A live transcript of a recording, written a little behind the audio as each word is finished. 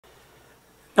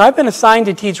Now, I've been assigned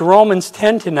to teach Romans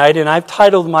 10 tonight, and I've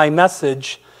titled my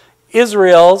message,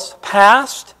 Israel's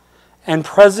Past and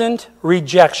Present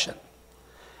Rejection,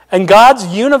 and God's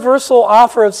universal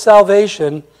offer of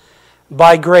salvation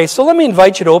by grace. So let me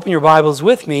invite you to open your Bibles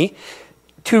with me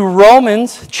to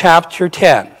Romans chapter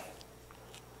 10.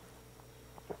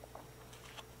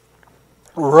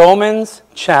 Romans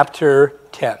chapter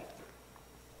 10.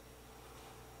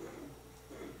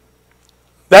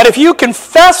 That if you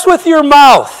confess with your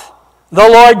mouth the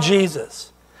Lord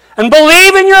Jesus and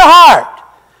believe in your heart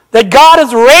that God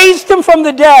has raised him from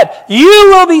the dead, you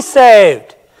will be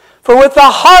saved. For with the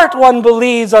heart one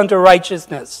believes unto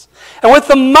righteousness, and with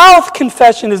the mouth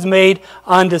confession is made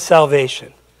unto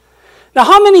salvation. Now,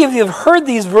 how many of you have heard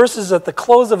these verses at the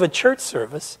close of a church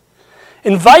service,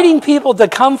 inviting people to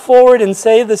come forward and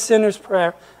say the sinner's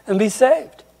prayer and be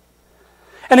saved?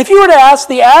 And if you were to ask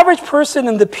the average person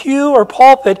in the pew or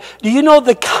pulpit, do you know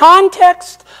the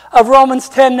context of Romans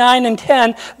 10, 9, and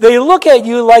 10? They look at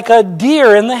you like a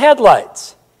deer in the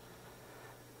headlights.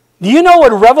 Do you know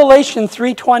what Revelation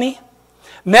 3:20,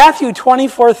 Matthew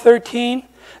 24:13,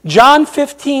 John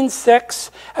 15:6,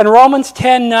 and Romans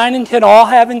 10, 9, and 10 all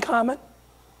have in common?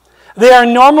 They are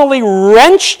normally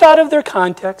wrenched out of their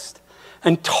context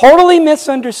and totally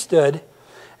misunderstood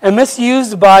and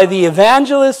misused by the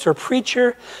evangelist or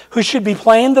preacher who should be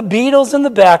playing the Beatles in the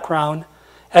background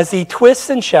as he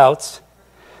twists and shouts,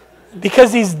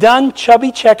 because he's done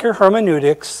chubby checker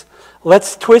hermeneutics.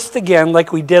 Let's twist again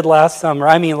like we did last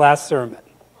sermon.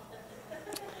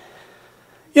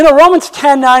 You know, Romans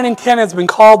 10, 9, and 10 has been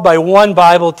called by one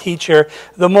Bible teacher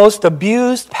the most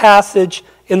abused passage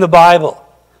in the Bible.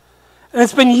 And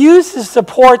it's been used to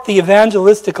support the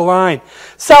evangelistic line.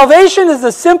 Salvation is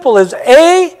as simple as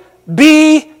A,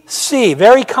 B, C.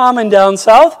 Very common down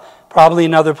south, probably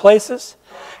in other places.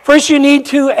 First you need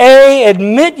to A,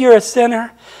 admit you're a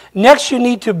sinner. Next you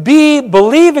need to B,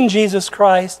 believe in Jesus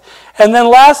Christ. And then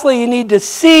lastly you need to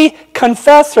C,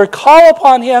 confess or call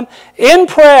upon him in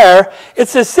prayer.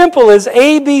 It's as simple as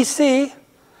A, B, C.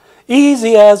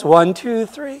 Easy as 1, 2,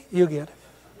 3. You get it.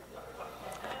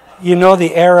 You know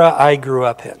the era I grew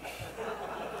up in.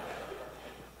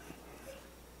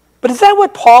 But is that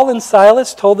what Paul and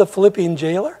Silas told the Philippian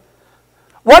jailer?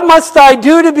 What must I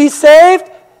do to be saved?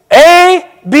 A,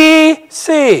 B,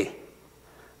 C.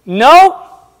 No.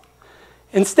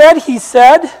 Instead, he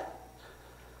said,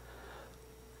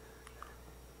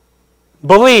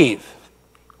 believe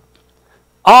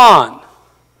on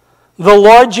the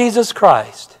Lord Jesus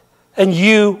Christ, and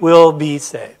you will be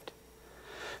saved.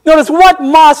 Notice, what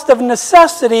must of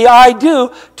necessity I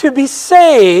do to be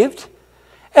saved?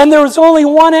 And there was only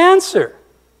one answer.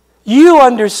 You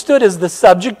understood as the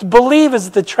subject, believe is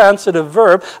the transitive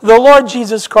verb, the Lord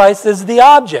Jesus Christ is the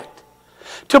object.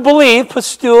 To believe,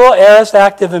 pisteuo, aorist,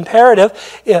 active,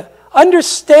 imperative,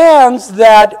 understands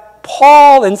that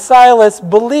Paul and Silas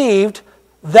believed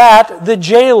that the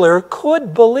jailer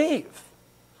could believe.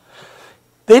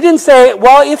 They didn't say,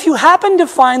 well, if you happen to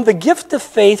find the gift of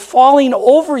faith falling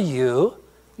over you,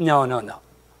 no.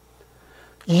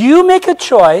 You make a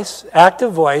choice,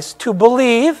 active voice, to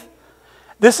believe.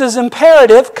 This is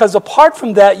imperative because apart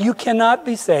from that, you cannot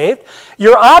be saved.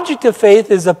 Your object of faith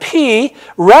is a P,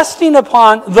 resting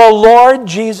upon the Lord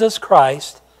Jesus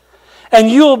Christ. And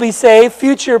you will be saved,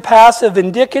 future, passive,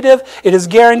 indicative. It is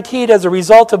guaranteed as a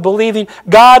result of believing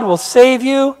God will save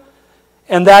you.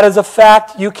 And that is a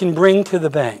fact you can bring to the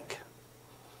bank.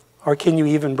 Or can you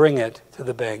even bring it to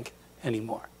the bank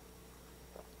anymore?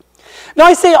 Now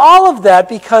I say all of that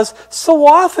because so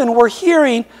often we're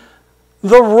hearing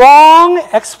the wrong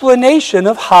explanation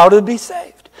of how to be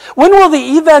saved. When will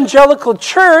the evangelical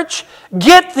church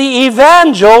get the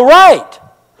evangel right?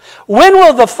 When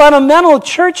will the fundamental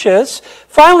churches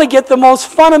finally get the most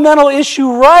fundamental issue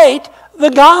right, the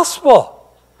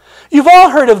gospel? You've all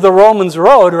heard of the Romans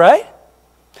road, right?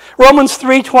 Romans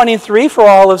 3:23, for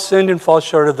all have sinned and fall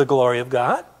short of the glory of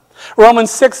God. Romans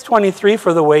 6:23,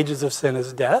 for the wages of sin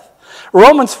is death.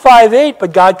 Romans 5:8,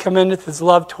 but God commendeth his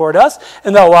love toward us,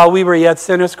 and that while we were yet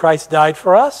sinners, Christ died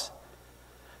for us.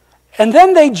 And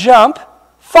then they jump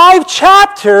 5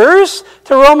 chapters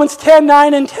to Romans 10,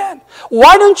 9, and 10.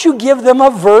 Why don't you give them a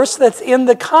verse that's in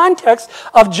the context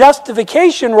of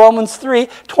justification, Romans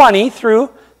 3:20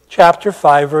 through chapter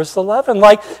 5, verse 11,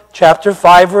 like chapter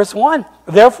 5, verse 1.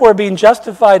 Therefore, being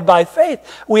justified by faith,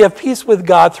 we have peace with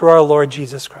God through our Lord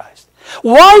Jesus Christ.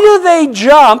 Why do they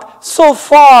jump so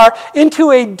far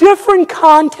into a different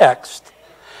context?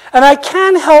 And I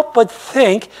can't help but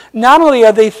think, not only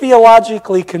are they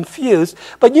theologically confused,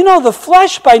 but you know, the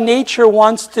flesh by nature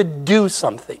wants to do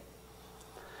something.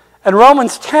 And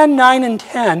Romans 10, 9, and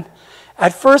 10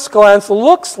 at first glance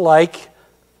looks like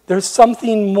there's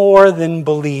something more than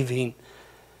believing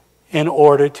in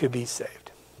order to be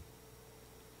saved.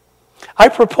 I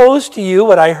propose to you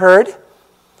what I heard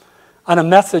on a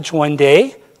message one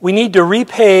day. We need to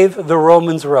repave the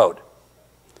Romans road.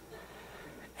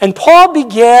 And Paul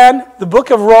began the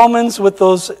book of Romans with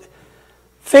those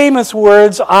famous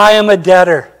words, I am a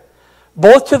debtor,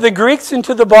 both to the Greeks and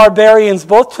to the barbarians,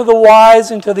 both to the wise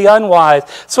and to the unwise.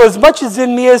 So as much as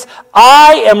in me is,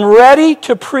 I am ready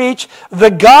to preach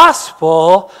the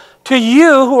gospel to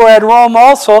you who are at Rome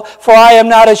also, for I am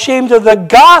not ashamed of the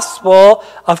gospel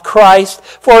of Christ,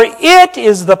 for it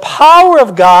is the power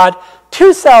of God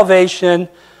to salvation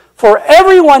for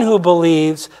everyone who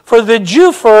believes, for the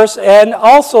Jew first and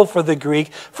also for the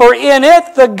Greek. For in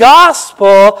it the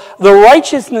gospel, the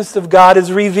righteousness of God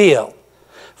is revealed.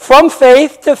 From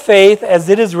faith to faith, as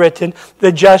it is written,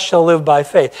 the just shall live by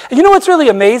faith. And you know what's really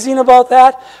amazing about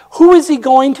that? Who is he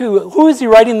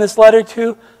writing this letter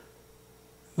to?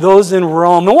 Those in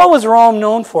Rome. And what was Rome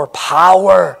known for?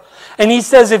 Power. And he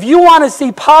says, if you want to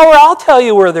see power, I'll tell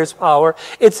you where there's power.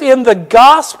 It's in the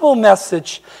gospel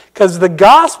message, because the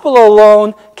gospel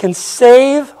alone can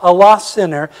save a lost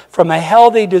sinner from a hell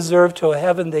they deserve to a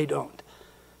heaven they don't.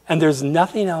 And there's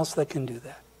nothing else that can do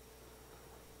that.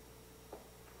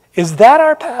 Is that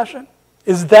our passion?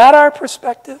 Is that our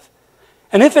perspective?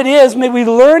 And if it is, may we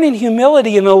learn in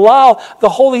humility and allow the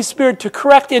Holy Spirit to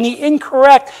correct any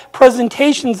incorrect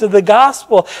presentations of the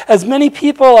gospel, as many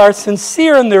people are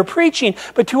sincere in their preaching,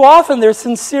 but too often they're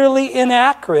sincerely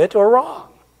inaccurate or wrong.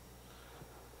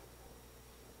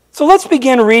 So let's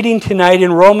begin reading tonight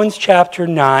in Romans chapter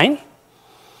 9.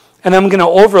 And I'm going to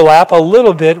overlap a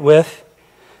little bit with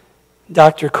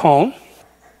Dr. Cohn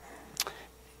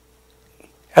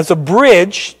as a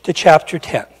bridge to chapter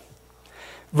 10.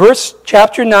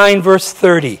 Chapter 9, verse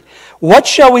 30. What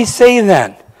shall we say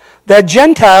then? That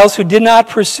Gentiles who did not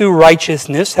pursue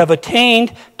righteousness have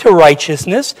attained to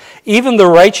righteousness, even the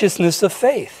righteousness of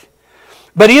faith.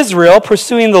 But Israel,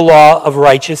 pursuing the law of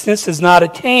righteousness, has not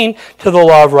attained to the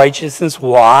law of righteousness.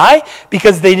 Why?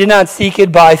 Because they did not seek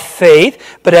it by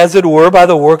faith, but as it were by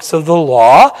the works of the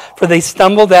law. For they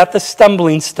stumbled at the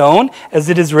stumbling stone, as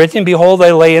it is written, Behold,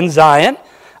 I lay in Zion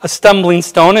a stumbling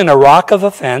stone and a rock of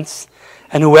offense,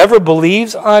 and whoever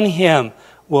believes on him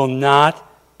will not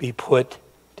be put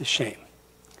to shame.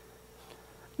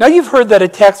 Now you've heard that a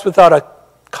text without a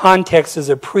context is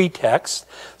a pretext.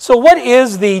 So what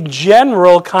is the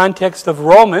general context of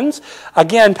Romans?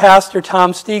 Again, Pastor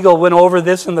Tom Stiegel went over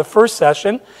this in the first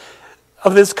session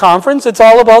of this conference. It's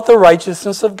all about the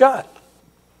righteousness of God.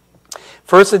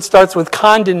 First, it starts with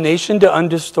condemnation to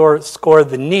underscore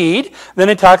the need. Then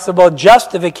it talks about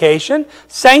justification,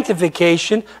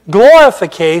 sanctification,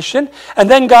 glorification, and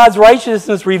then God's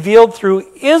righteousness revealed through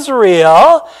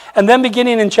Israel. And then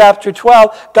beginning in chapter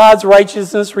 12, God's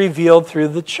righteousness revealed through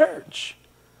the church.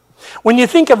 When you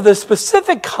think of the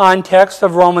specific context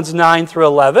of Romans 9 through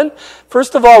 11,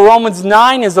 first of all, Romans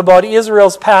 9 is about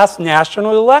Israel's past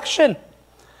national election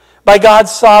by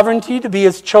God's sovereignty to be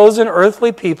his chosen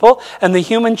earthly people and the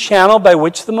human channel by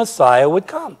which the Messiah would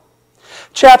come.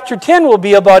 Chapter 10 will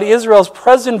be about Israel's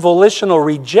present volitional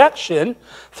rejection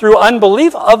through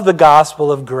unbelief of the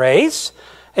gospel of grace,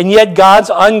 and yet God's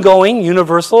ongoing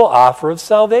universal offer of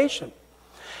salvation.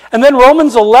 And then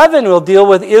Romans 11 will deal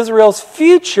with Israel's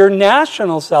future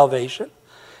national salvation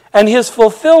and his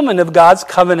fulfillment of God's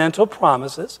covenantal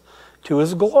promises to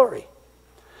his glory.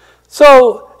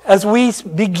 So, as we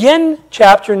begin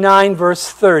chapter 9, verse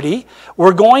 30,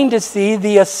 we're going to see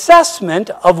the assessment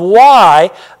of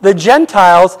why the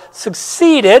Gentiles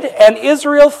succeeded and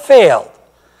Israel failed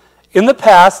in the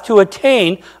past to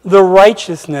attain the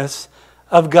righteousness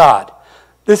of God.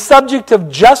 The subject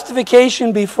of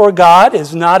justification before God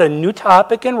is not a new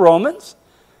topic in Romans.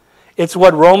 It's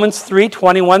what Romans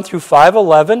 3:21 through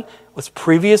 5:11 was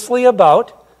previously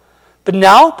about. But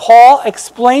now Paul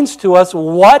explains to us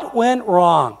what went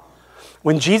wrong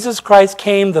when Jesus Christ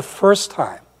came the first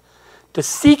time to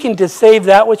seek and to save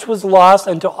that which was lost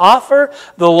and to offer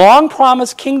the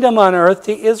long-promised kingdom on earth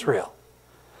to Israel.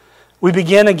 We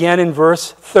begin again in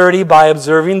verse 30 by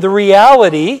observing the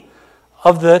reality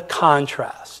of the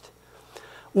contrast.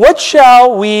 What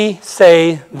shall we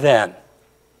say then?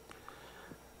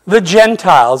 The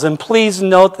Gentiles, and please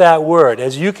note that word.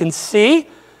 As you can see,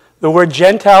 the word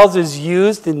Gentiles is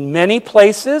used in many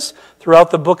places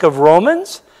throughout the book of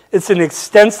Romans. It's an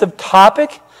extensive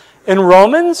topic in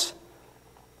Romans.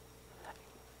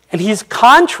 And he's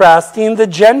contrasting the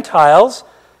Gentiles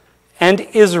and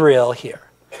Israel here.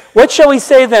 What shall we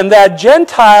say then? That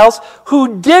Gentiles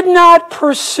who did not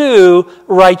pursue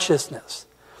righteousness.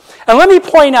 And let me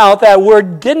point out that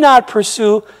word did not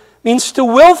pursue means to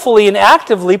willfully and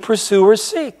actively pursue or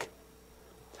seek.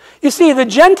 You see, the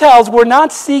Gentiles were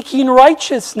not seeking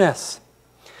righteousness.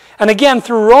 And again,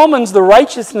 through Romans, the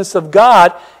righteousness of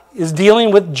God is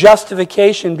dealing with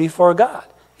justification before God,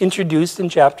 introduced in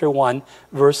chapter 1,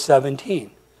 verse 17.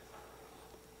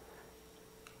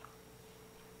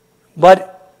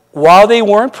 But while they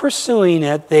weren't pursuing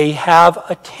it, they have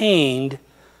attained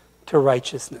to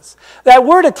righteousness. That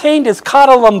word attained is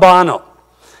katalambano.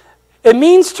 It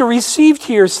means to receive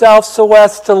to yourself so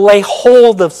as to lay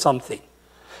hold of something,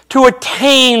 to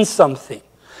attain something,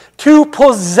 to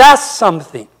possess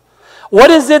something.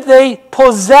 What is it they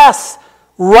possess?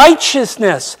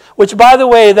 Righteousness, which, by the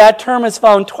way, that term is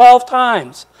found 12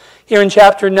 times here in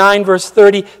chapter 9, verse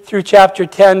 30 through chapter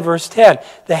 10, verse 10.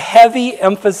 The heavy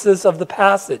emphasis of the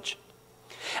passage.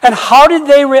 And how did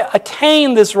they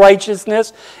attain this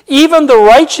righteousness? Even the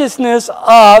righteousness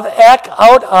of,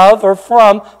 out of, or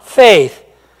from faith.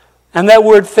 And that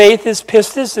word faith is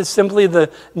pistis. It's simply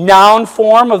the noun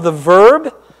form of the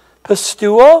verb,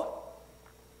 pistuo.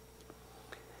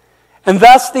 And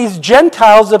thus these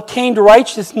Gentiles obtained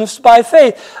righteousness by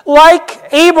faith.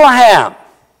 Like Abraham,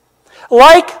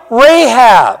 like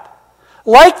Rahab,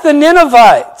 like the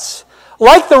Ninevites,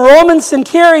 like the Roman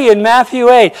centurion, Matthew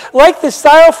 8, like the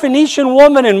Syrophoenician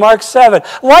woman in Mark 7,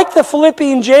 like the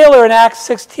Philippian jailer in Acts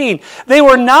 16. They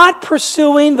were not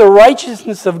pursuing the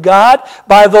righteousness of God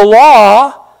by the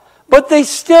law, but they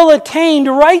still attained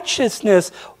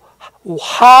righteousness.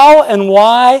 How and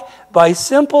why? By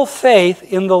simple faith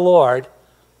in the Lord,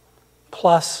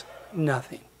 plus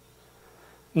nothing.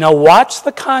 Now watch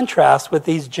the contrast with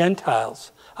these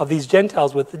Gentiles, of these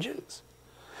Gentiles with the Jews.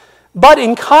 But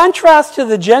in contrast to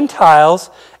the Gentiles,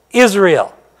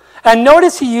 Israel. And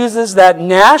notice he uses that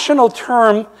national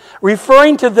term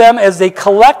referring to them as a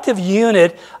collective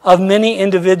unit of many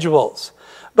individuals.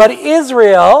 But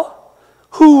Israel,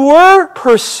 who were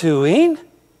pursuing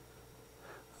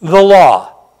the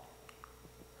law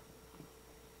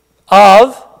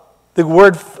of, the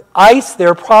word ice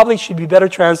there probably should be better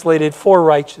translated for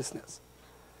righteousness.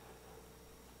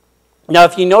 Now,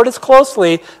 if you notice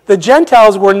closely, the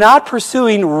Gentiles were not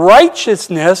pursuing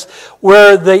righteousness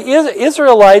where the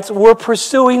Israelites were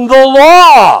pursuing the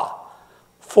law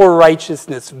for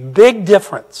righteousness. Big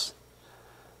difference.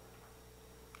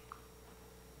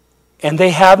 And they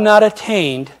have not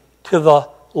attained to the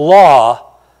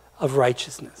law of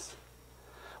righteousness.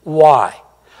 Why?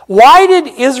 Why did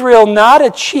Israel not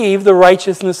achieve the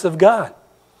righteousness of God?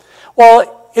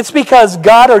 Well, it's because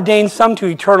God ordained some to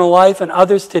eternal life and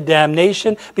others to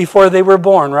damnation before they were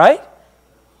born, right?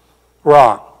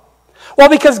 Wrong. Well,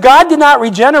 because God did not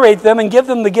regenerate them and give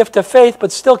them the gift of faith,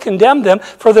 but still condemned them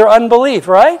for their unbelief,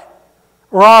 right?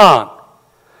 Wrong.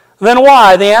 Then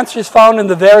why? The answer is found in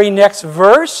the very next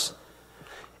verse,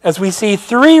 as we see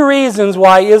 3 reasons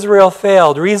why Israel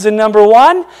failed. Reason number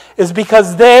 1 is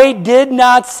because they did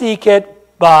not seek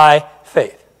it by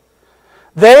faith.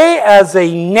 They, as a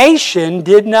nation,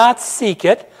 did not seek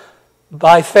it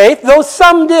by faith, though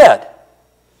some did.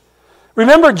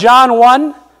 Remember John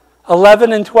 1,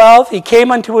 11 and 12? He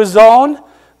came unto his own,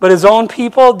 but his own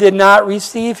people did not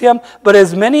receive him. But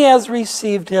as many as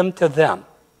received him, to them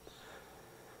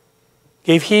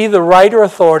gave he the right or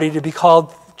authority to be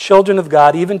called children of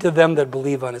God, even to them that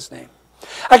believe on his name.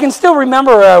 I can still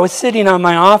remember where I was sitting on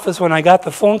my office when I got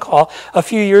the phone call a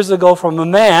few years ago from a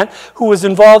man who was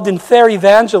involved in fair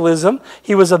evangelism.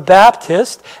 He was a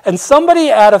Baptist, and somebody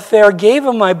at a fair gave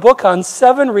him my book on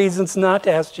 7 reasons not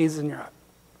to ask Jesus in your heart.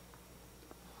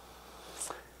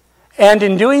 And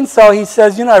in doing so, he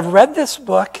says, I've read this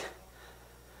book,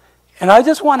 and I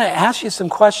just want to ask you some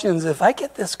questions. If I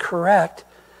get this correct,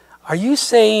 are you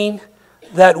saying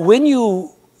that when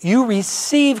you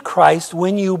receive Christ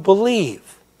when you believe?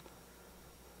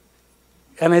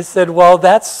 And I said, well,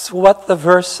 that's what the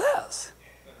verse says.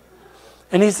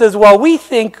 And he says, well, we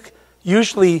think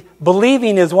usually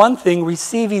believing is one thing,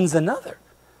 receiving is another.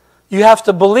 You have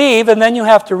to believe and then you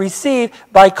have to receive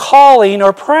by calling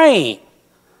or praying.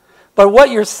 But what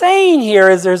you're saying here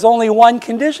is there's only one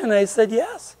condition. And I said,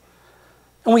 yes.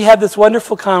 And we had this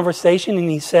wonderful conversation, and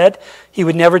he said he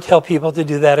would never tell people to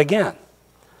do that again,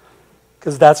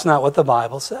 because that's not what the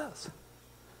Bible says.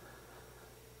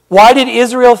 Why did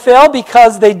Israel fail?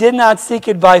 Because they did not seek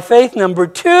it by faith. Number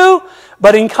 2,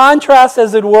 but in contrast,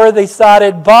 as it were, they sought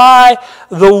it by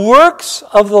the works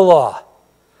of the law.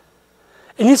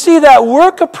 And you see, that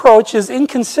work approach is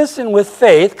inconsistent with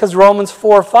faith, because Romans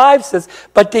 4:5 says,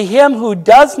 but to him who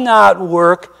does not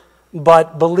work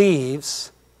but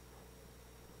believes.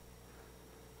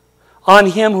 On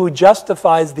him who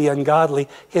justifies the ungodly,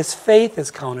 his faith is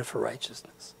counted for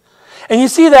righteousness. And you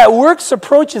see that works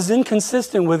approach is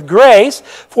inconsistent with grace.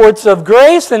 For it's of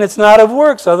grace and it's not of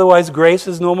works. Otherwise, grace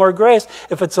is no more grace.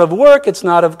 If it's of work, it's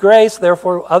not of grace.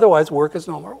 Therefore, otherwise, work is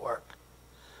no more work.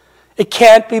 It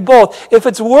can't be both. If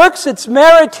it's works, it's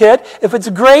merited. If it's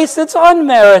grace, it's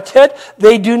unmerited.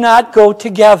 They do not go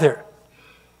together.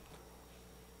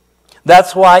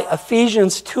 That's why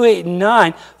Ephesians 2:8 and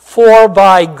 9, for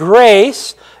by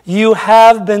grace you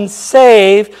have been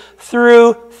saved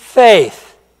through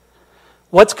faith.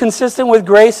 What's consistent with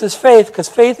grace is faith, because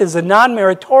faith is a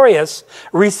non-meritorious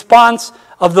response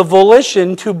of the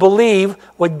volition to believe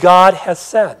what God has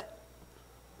said.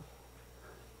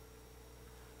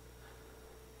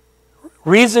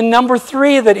 Reason number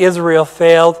 3 that Israel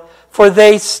failed, for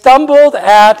they stumbled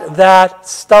at that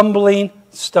stumbling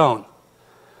stone.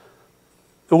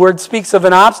 The word speaks of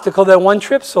an obstacle that one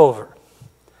trips over.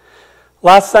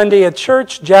 Last Sunday at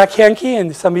church, Jack Henke,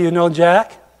 and some of you know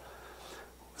Jack,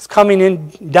 was coming in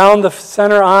down the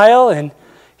center aisle, and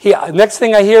next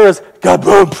thing I hear is,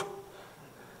 "Gaboom!"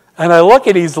 And I look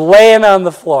and he's laying on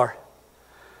the floor.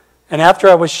 And after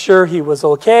I was sure he was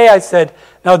okay, I said,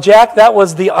 "Now, Jack, that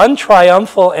was the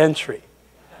untriumphal entry."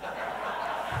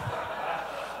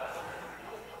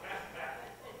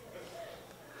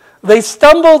 They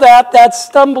stumbled at that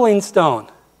stumbling stone.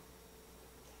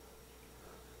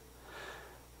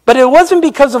 But it wasn't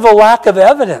because of a lack of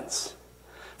evidence.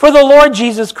 For the Lord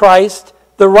Jesus Christ,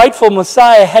 the rightful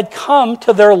Messiah, had come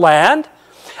to their land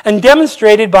and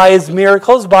demonstrated by his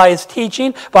miracles, by his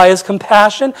teaching, by his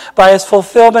compassion, by his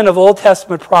fulfillment of Old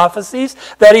Testament prophecies,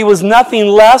 that he was nothing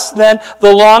less than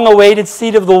the long-awaited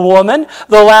seed of the woman,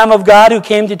 the Lamb of God who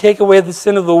came to take away the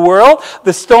sin of the world,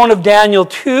 the stone of Daniel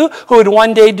 2, who would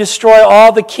one day destroy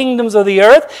all the kingdoms of the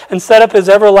earth and set up his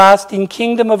everlasting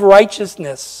kingdom of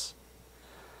righteousness.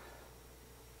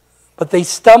 But they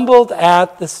stumbled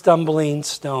at the stumbling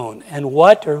stone. And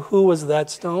what or who was that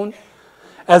stone?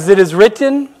 As it is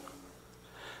written,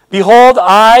 "Behold,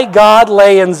 I, God,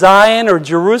 lay in Zion," or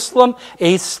Jerusalem,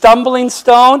 "a stumbling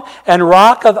stone and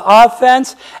rock of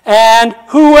offense, and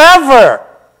whoever,"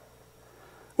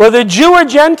 whether Jew or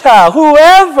Gentile,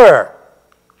 whoever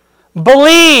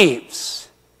believes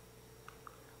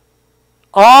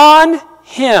on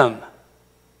him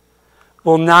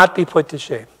will not be put to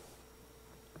shame.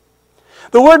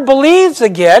 The word "believes,"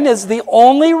 again, is the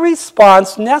only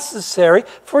response necessary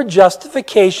for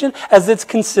justification as it's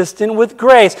consistent with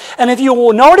grace. And if you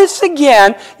will notice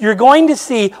again, you're going to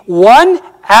see one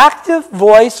active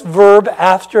voice verb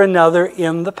after another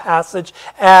in the passage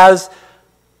as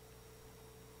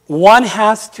one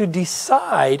has to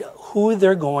decide who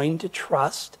they're going to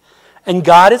trust. And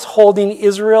God is holding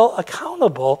Israel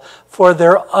accountable for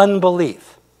their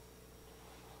unbelief.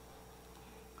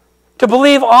 To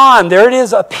believe on, there it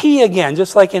is, a P again,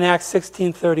 just like in Acts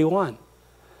 16:31.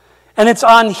 And it's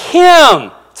on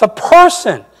him, it's a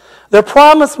person, the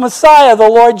promised Messiah, the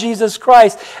Lord Jesus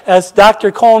Christ. As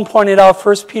Dr. Cohen pointed out,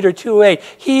 1 Peter 2:8,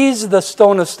 he's the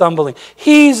stone of stumbling.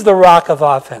 He's the rock of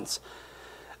offense.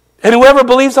 And whoever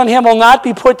believes on him will not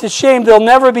be put to shame. They'll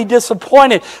never be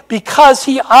disappointed because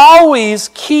he always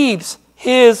keeps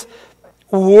his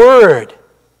word.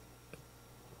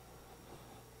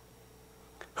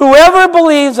 Whoever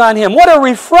believes on him. What a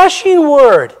refreshing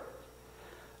word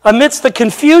amidst the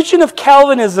confusion of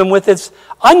Calvinism with its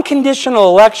unconditional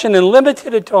election and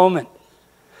limited atonement.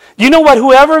 Do you know what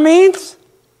whoever means?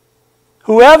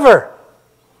 Whoever.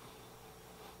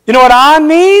 You know what on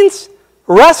means?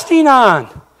 Resting on.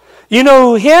 You know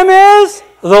who him is?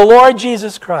 The Lord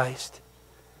Jesus Christ.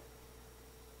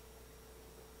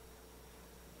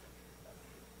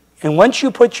 And once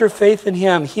you put your faith in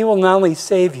him, he will not only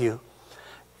save you,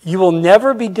 you will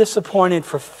never be disappointed,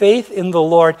 for faith in the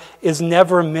Lord is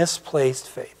never misplaced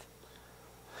faith.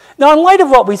 Now, in light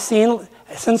of what we've seen,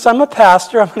 since I'm a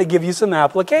pastor, I'm going to give you some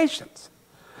applications.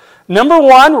 Number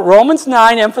 1, Romans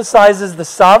 9 emphasizes the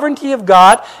sovereignty of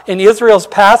God in Israel's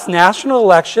past national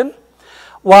election,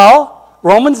 while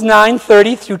Romans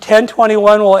 9:30 through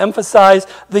 10:21 will emphasize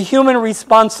the human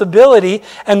responsibility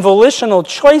and volitional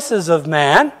choices of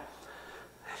man.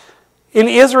 In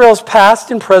Israel's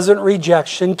past and present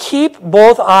rejection, keep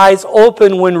both eyes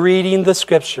open when reading the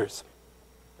Scriptures.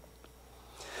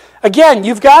 Again,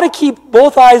 you've got to keep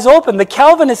both eyes open. The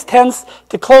Calvinist tends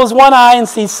to close one eye and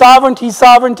see sovereignty,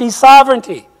 sovereignty,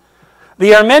 sovereignty.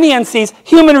 The Arminian sees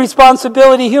human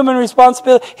responsibility, human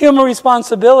responsibility, human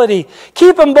responsibility.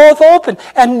 Keep them both open.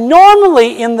 And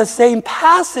normally in the same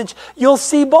passage, you'll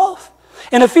see both.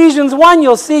 In Ephesians 1,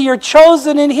 you'll see you're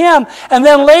chosen in him. And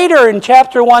then later in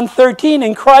chapter 1:13,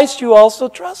 in Christ you also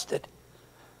trusted.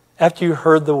 after you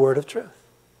heard the word of truth.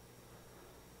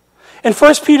 In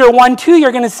 1 Peter 1:2,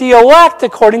 you're going to see elect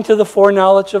according to the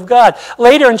foreknowledge of God.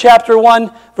 Later in chapter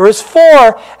 1, verse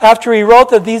 4, after he wrote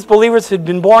that these believers had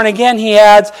been born again, he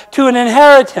adds, to an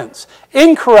inheritance,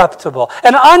 incorruptible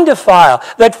and undefiled,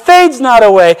 that fades not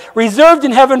away, reserved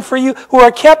in heaven for you, who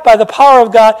are kept by the power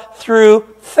of God through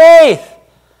faith.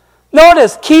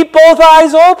 Notice, keep both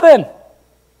eyes open.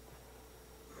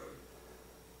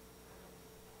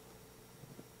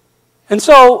 And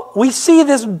so we see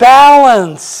this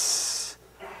balance.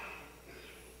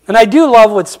 And I do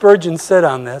love what Spurgeon said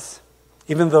on this,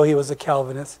 even though he was a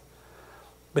Calvinist.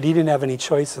 But he didn't have any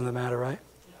choice in the matter, right?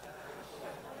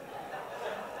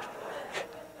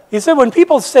 He said, when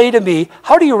people say to me,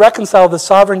 how do you reconcile the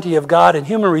sovereignty of God and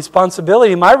human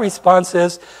responsibility? My response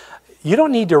is, you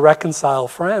don't need to reconcile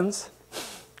friends.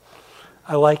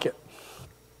 I like it.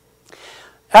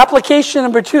 Application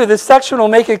number 2. This section will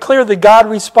make it clear that God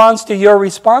responds to your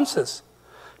responses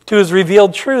to his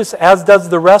revealed truths, as does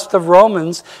the rest of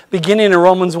Romans, beginning in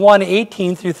Romans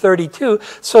 1:18 through 32,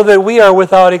 so that we are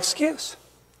without excuse.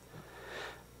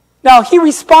 Now, he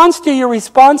responds to your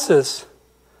responses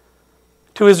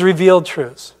to his revealed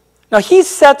truths. Now, he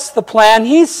sets the plan.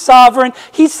 He's sovereign.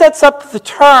 He sets up the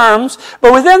terms.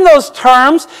 But within those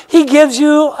terms, he gives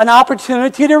you an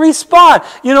opportunity to respond.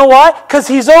 You know why? Because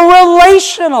he's a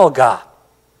relational God.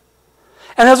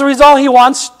 And as a result, he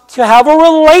wants to have a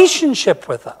relationship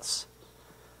with us.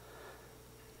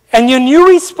 And when you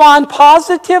respond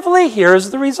positively, here's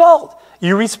the result.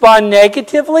 You respond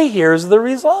negatively, here's the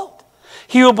result.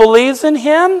 He who believes in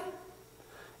him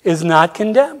is not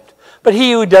condemned. But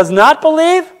he who does not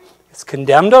believe is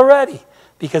condemned already,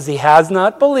 because he has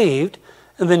not believed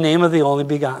in the name of the only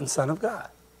begotten Son of God.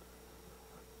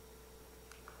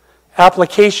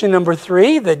 Application number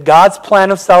 3, that God's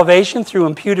plan of salvation through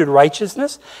imputed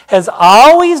righteousness has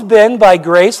always been by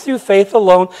grace through faith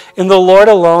alone, in the Lord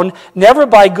alone, never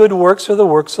by good works or the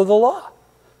works of the law.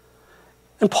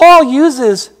 And Paul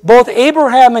uses both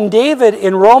Abraham and David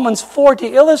in Romans 4 to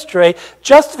illustrate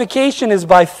justification is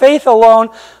by faith alone,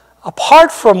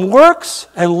 apart from works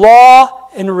and law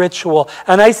and ritual.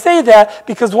 And I say that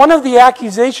because one of the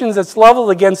accusations that's leveled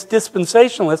against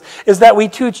dispensationalists is that we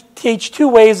teach 2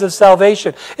 ways of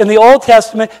salvation. In the Old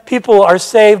Testament, people are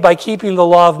saved by keeping the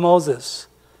law of Moses.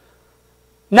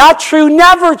 Not true,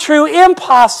 never true,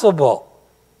 impossible.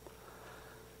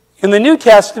 In the New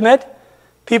Testament,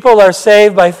 people are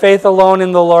saved by faith alone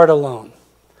in the Lord alone.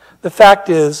 The fact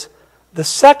is, the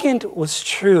second was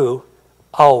true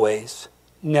always,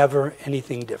 never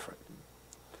anything different.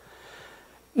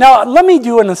 Now, let me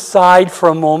do an aside for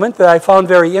a moment that I found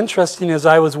very interesting as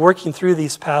I was working through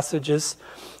these passages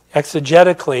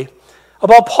exegetically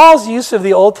about Paul's use of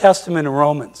the Old Testament in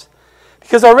Romans.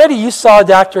 Because already you saw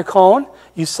Dr. Cohn,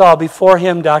 you saw before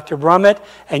him Dr. Brummett,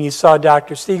 and you saw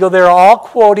Dr. Siegel. They're all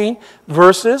quoting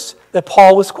verses that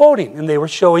Paul was quoting, and they were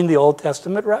showing the Old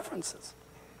Testament references.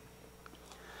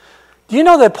 Do you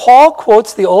know that Paul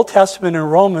quotes the Old Testament in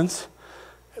Romans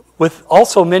with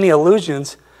also many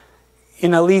allusions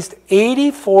in at least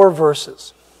 84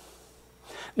 verses?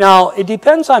 Now, it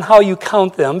depends on how you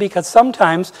count them, because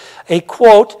sometimes a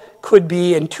quote could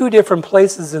be in 2 different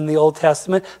places in the Old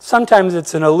Testament. Sometimes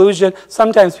it's an allusion.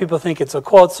 Sometimes people think it's a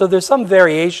quote. So there's some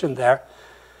variation there.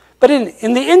 But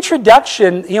in the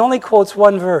introduction, he only quotes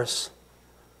 1 verse.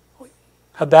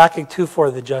 Habakkuk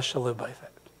 2:4, the just shall live by faith.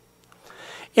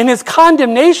 In his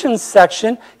condemnation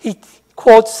section, he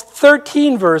quotes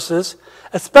 13 verses,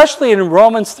 especially in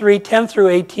Romans 3:10 through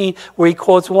 18, where he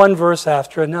quotes 1 verse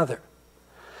after another.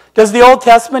 Does the Old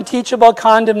Testament teach about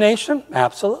condemnation?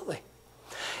 Absolutely.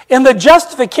 In the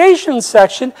justification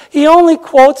section, he only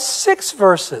quotes 6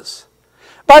 verses.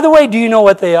 By the way, do you know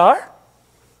what they are?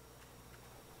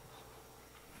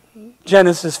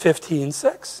 Genesis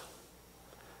 15:6.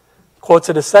 Quotes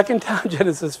it a second time,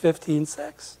 Genesis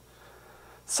 15:6.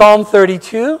 Psalm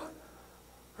 32,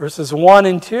 verses 1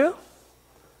 and 2,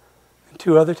 and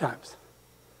 2 other times.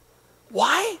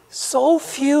 Why so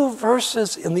few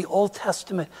verses in the Old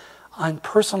Testament on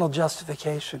personal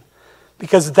justification?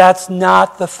 Because that's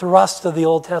not the thrust of the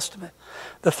Old Testament.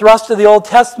 The thrust of the Old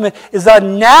Testament is a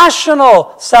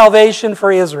national salvation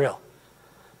for Israel.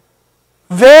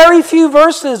 Very few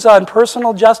verses on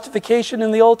personal justification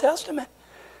in the Old Testament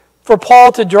for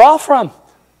Paul to draw from.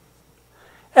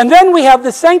 And then we have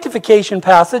the sanctification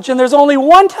passage, and there's only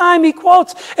one time he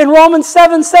quotes in Romans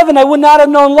 7:7, I would not have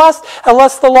known lust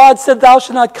unless the law had said thou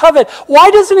shalt not covet.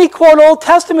 Why doesn't he quote Old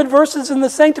Testament verses in the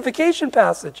sanctification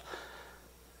passage?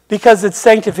 Because it's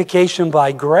sanctification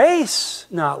by grace,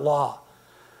 not law.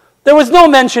 There was no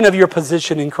mention of your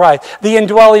position in Christ, the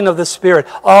indwelling of the Spirit,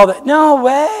 all that. No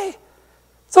way.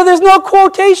 So there's no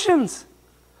quotations.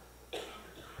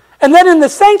 And then in the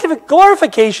sanctification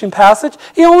glorification passage,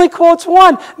 he only quotes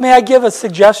one. May I give a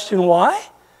suggestion why?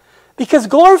 Because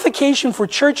glorification for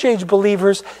church-age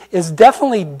believers is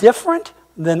definitely different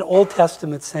than Old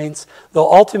Testament saints,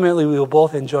 though ultimately we will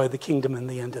both enjoy the kingdom in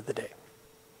the end of the day.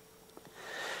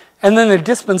 And then the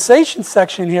dispensation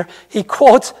section here, he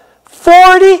quotes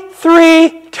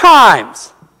 43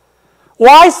 times.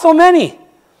 Why so many?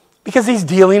 Because he's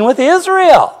dealing with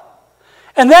Israel.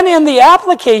 And then in the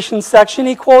application section,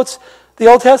 he quotes the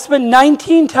Old Testament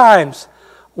 19 times.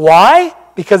 Why?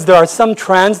 Because there are some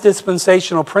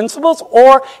transdispensational principles,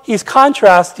 or he's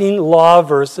contrasting law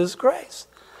versus grace.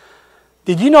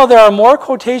 Did you know there are more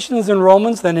quotations in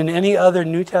Romans than in any other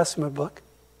New Testament book?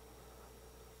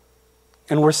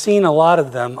 And we're seeing a lot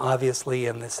of them, obviously,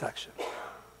 in this section.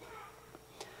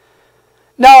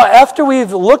 Now, after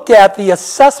we've looked at the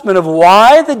assessment of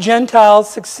why the Gentiles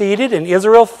succeeded and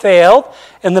Israel failed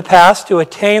in the past to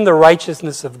attain the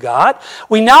righteousness of God,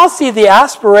 we now see the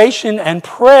aspiration and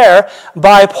prayer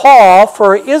by Paul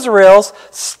for Israel's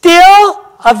still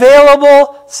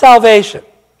available salvation.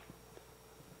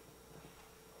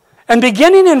 And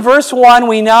beginning in verse 1,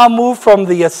 we now move from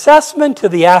the assessment to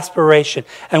the aspiration.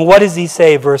 And what does he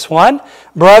say? Verse 1,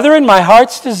 "Brethren, my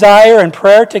heart's desire and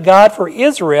prayer to God for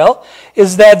Israel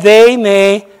is that they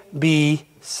may be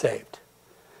saved."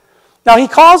 Now he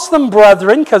calls them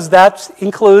brethren because that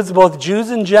includes both Jews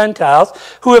and Gentiles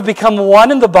who have become one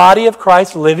in the body of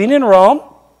Christ living in Rome.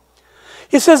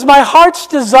 He says, my heart's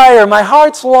desire, my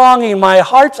heart's longing, my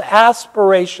heart's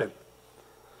aspiration.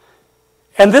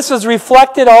 And this is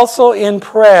reflected also in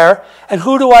prayer. And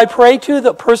who do I pray to?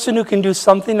 The person who can do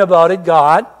something about it,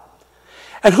 God.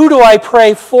 And who do I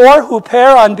pray for? Who pray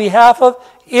on behalf of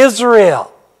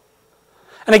Israel.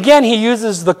 And again, he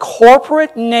uses the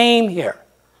corporate name here.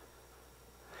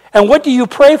 And what do you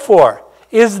pray for?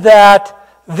 Is that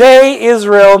they,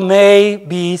 Israel, may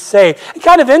be saved. It's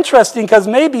kind of interesting because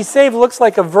may be saved looks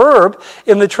like a verb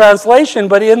in the translation,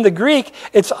 but in the Greek,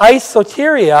 it's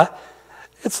isoteria.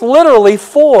 It's literally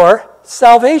for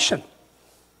salvation.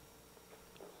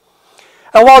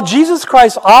 And while Jesus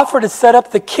Christ's offer to set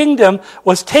up the kingdom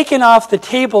was taken off the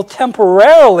table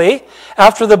temporarily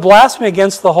after the blasphemy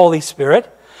against the Holy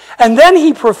Spirit, and then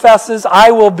he professes, I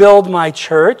will build my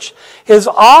church, his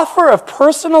offer of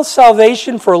personal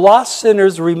salvation for lost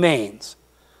sinners remains.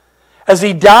 As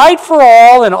he died for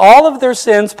all and all of their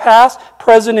sins, past,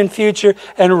 present, and future,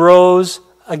 and rose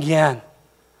again.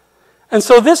 And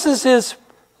so this is his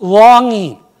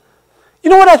longing. You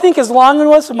know what I think his longing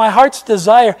was? My heart's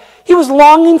desire. He was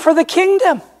longing for the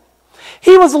kingdom.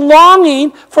 He was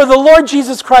longing for the Lord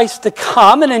Jesus Christ to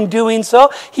come, and in doing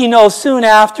so, he knows soon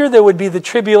after there would be the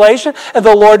tribulation, and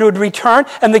the Lord would return,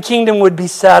 and the kingdom would be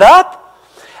set up.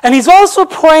 And he's also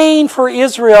praying for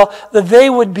Israel that they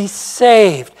would be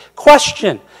saved.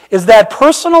 Question, is that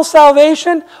personal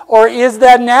salvation, or is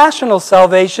that national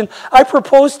salvation? I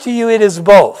propose to you it is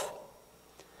both.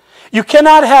 You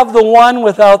cannot have the one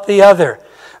without the other.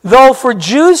 Though for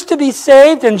Jews to be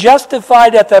saved and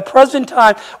justified at the present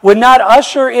time would not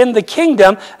usher in the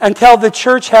kingdom until the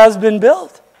church has been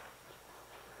built.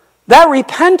 That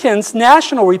repentance,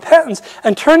 national repentance,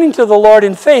 and turning to the Lord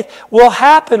in faith will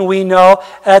happen, we know,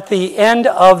 at the end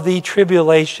of the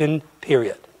tribulation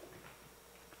period.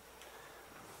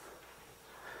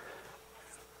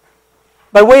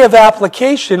 By way of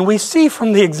application, we see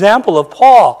from the example of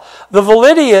Paul the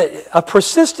validity of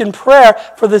persistent prayer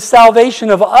for the salvation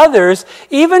of others,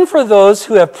 even for those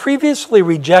who have previously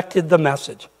rejected the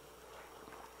message.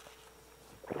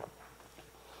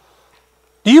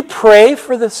 Do you pray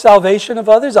for the salvation of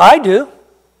others? I do.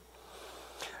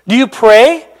 Do you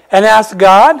pray and ask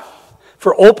God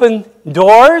for open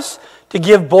doors, to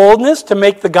give boldness, to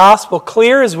make the gospel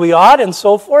clear as we ought, and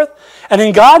so forth? And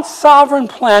in God's sovereign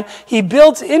plan, he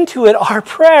builds into it our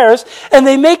prayers, and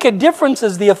they make a difference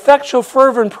as the effectual,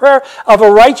 fervent prayer of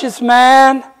a righteous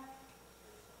man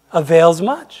avails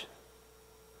much.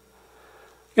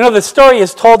 You know, the story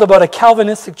is told about a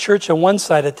Calvinistic church on one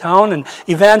side of town and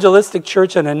evangelistic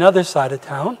church on another side of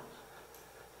town.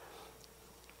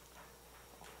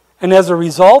 And as a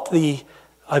result, the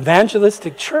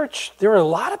evangelistic church, there were a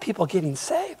lot of people getting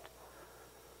saved.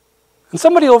 And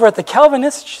somebody over at the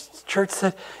Calvinist church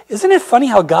said, isn't it funny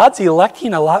how God's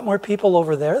electing a lot more people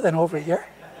over there than over here?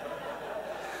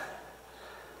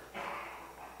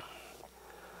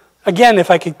 Again, if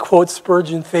I could quote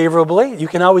Spurgeon favorably, you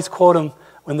can always quote him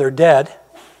when they're dead.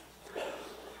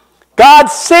 God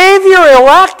save your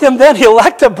elect and then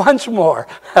elect a bunch more.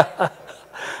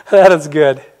 That is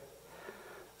good.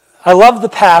 I love the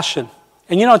passion.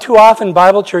 And too often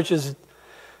Bible churches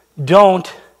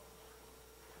don't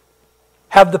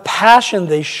have the passion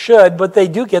they should, but they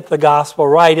do get the gospel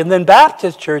right. And then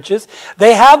Baptist churches,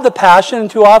 they have the passion,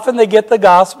 and too often they get the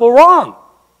gospel wrong.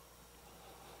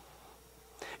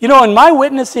 In my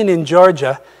witnessing in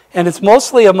Georgia, and it's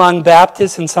mostly among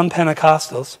Baptists and some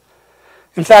Pentecostals.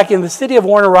 In fact, in the city of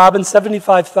Warner Robins,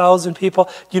 75,000 people.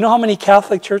 Do you know how many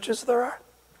Catholic churches there are?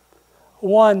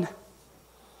 1.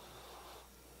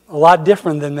 A lot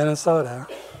different than Minnesota.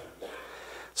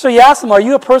 So you ask them, are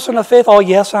you a person of faith? Oh,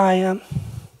 yes, I am.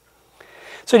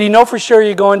 So do you know for sure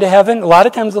you're going to heaven? A lot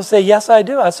of times they'll say, yes, I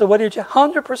do. I said, what are you?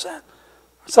 100%.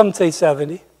 Some say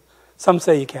 70. Some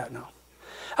say you can't know.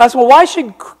 I said, well, why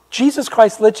should Jesus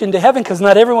Christ let you into heaven? Because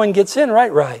not everyone gets in,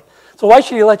 right? Right. So why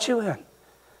should he let you in?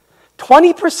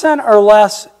 20% or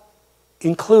less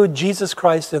include Jesus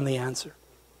Christ in the answer.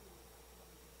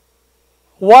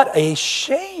 What a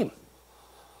shame.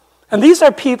 And these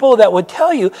are people that would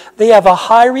tell you they have a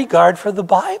high regard for the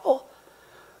Bible.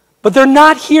 But they're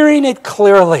not hearing it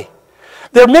clearly.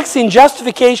 They're mixing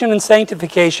justification and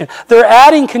sanctification. They're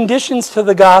adding conditions to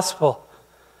the gospel.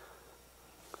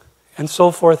 And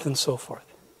so forth and so forth.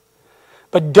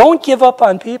 But don't give up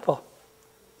on people.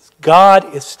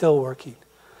 God is still working.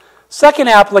 Second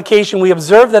application, we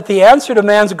observe that the answer to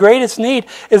man's greatest need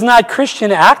is not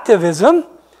Christian activism,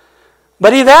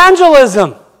 but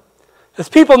evangelism. As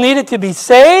people needed to be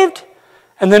saved,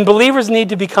 and then believers need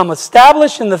to become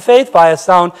established in the faith by a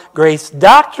sound grace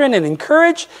doctrine and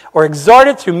encouraged or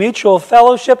exhorted through mutual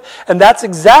fellowship. And that's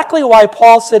exactly why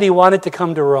Paul said he wanted to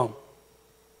come to Rome.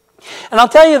 And I'll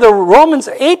tell you, the Romans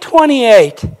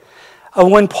 8:28,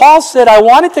 when Paul said, I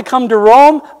wanted to come to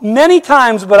Rome many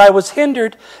times, but I was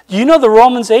hindered. Do you know the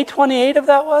Romans 8:28 of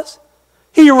that was?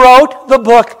 He wrote the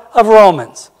book of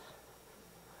Romans.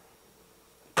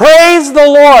 Praise the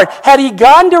Lord. Had he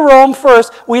gone to Rome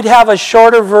first, we'd have a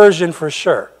shorter version for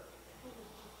sure.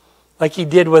 Like he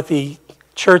did with the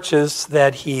churches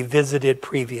that he visited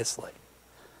previously.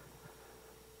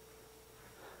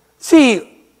 See,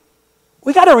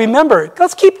 we got to remember,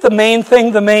 let's keep the main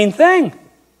thing the main thing.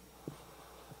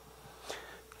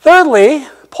 Thirdly,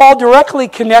 Paul directly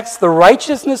connects the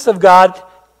righteousness of God,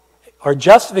 or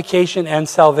justification and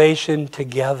salvation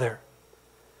together.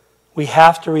 We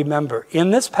have to remember,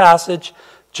 in this passage,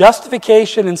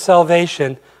 justification and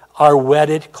salvation are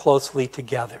wedded closely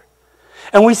together.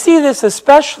 And we see this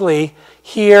especially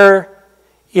here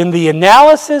in the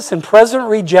analysis and present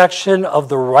rejection of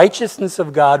the righteousness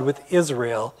of God with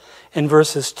Israel in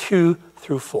verses 2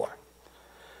 through 4.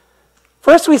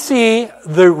 First, we see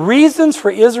the reasons for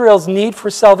Israel's need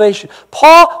for salvation.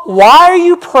 Paul, why are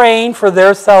you praying for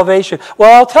their salvation?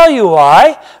 Well, I'll tell you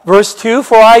why. Verse 2,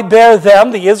 for I bear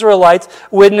them, the Israelites,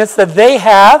 witness that they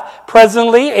have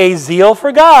presently a zeal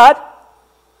for God,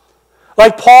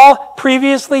 like Paul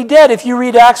previously did. If you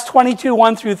read Acts 22,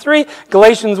 1 through 3,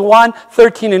 Galatians 1,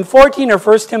 13 and 14, or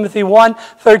 1 Timothy 1,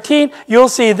 13, you'll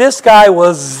see this guy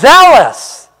was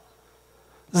zealous.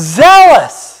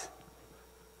 Zealous.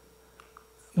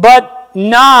 But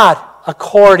not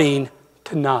according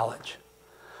to knowledge.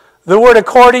 The word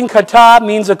according, kata,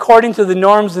 means according to the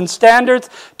norms and standards.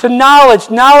 To knowledge.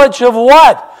 Knowledge of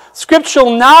what?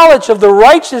 Scriptural knowledge of the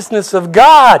righteousness of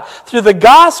God through the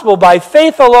gospel by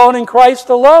faith alone in Christ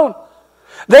alone.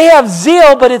 They have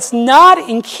zeal, but it's not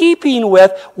in keeping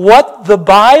with what the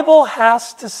Bible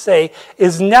has to say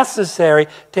is necessary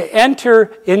to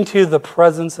enter into the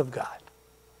presence of God.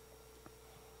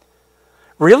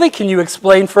 Really? Can you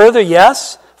explain further?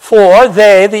 Yes. For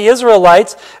they, the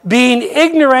Israelites, being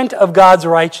ignorant of God's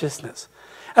righteousness.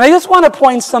 And I just want to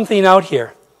point something out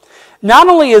here. Not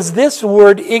only is this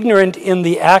word ignorant in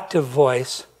the active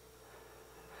voice,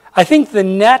 I think the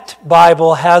Net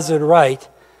Bible has it right.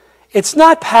 It's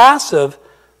not passive,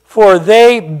 for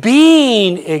they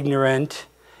being ignorant.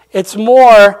 It's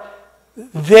more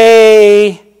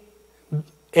they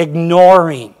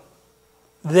ignoring.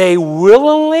 They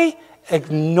willingly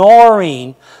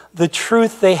ignoring the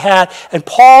truth they had. And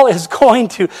Paul is going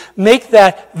to make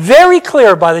that very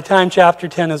clear by the time chapter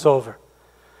 10 is over.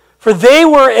 For they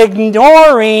were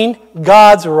ignoring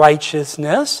God's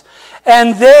righteousness,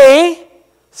 and they,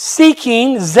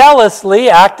 seeking zealously,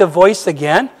 active voice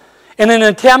again, in an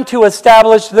attempt to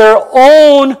establish their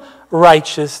own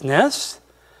righteousness,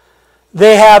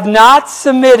 they have not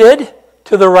submitted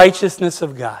to the righteousness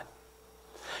of God.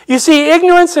 You see,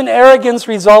 ignorance and arrogance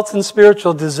results in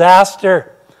spiritual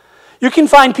disaster. You can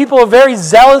find people who are very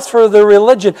zealous for their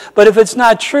religion, but if it's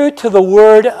not true to the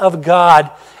Word of God,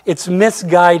 it's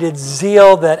misguided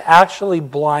zeal that actually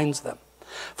blinds them.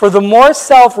 For the more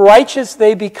self-righteous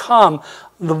they become,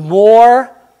 the more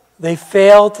they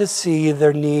fail to see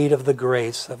their need of the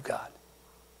grace of God.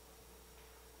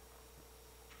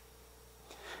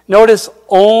 Notice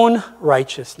own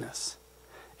righteousness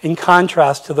in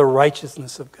contrast to the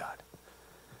righteousness of God.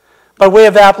 By way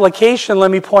of application,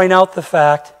 let me point out the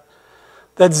fact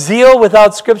that zeal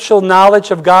without scriptural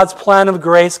knowledge of God's plan of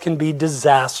grace can be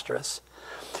disastrous.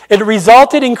 It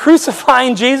resulted in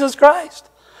crucifying Jesus Christ,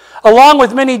 along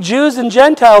with many Jews and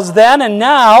Gentiles then and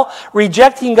now,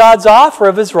 rejecting God's offer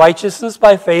of his righteousness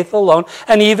by faith alone,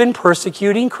 and even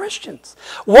persecuting Christians.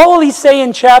 What will he say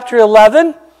in chapter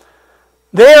 11?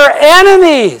 They are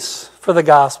enemies for the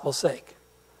gospel's sake,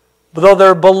 though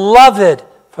they're beloved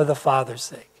for the Father's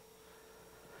sake.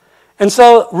 And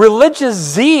so religious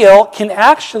zeal can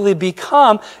actually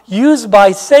become used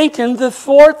by Satan to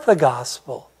thwart the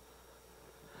gospel.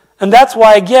 And that's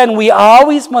why, again, we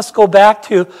always must go back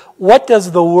to, what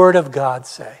does the Word of God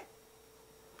say?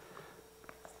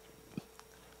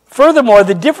 Furthermore,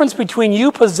 the difference between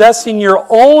you possessing your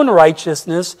own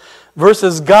righteousness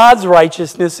versus God's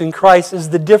righteousness in Christ is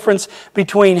the difference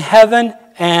between heaven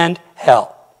and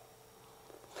hell.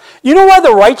 You know why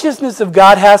the righteousness of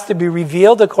God has to be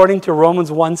revealed according to Romans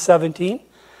 1:17?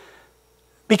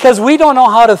 Because we don't know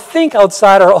how to think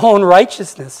outside our own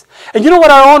righteousness. And you know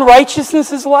what our own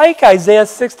righteousness is like? Isaiah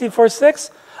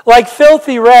 64:6, like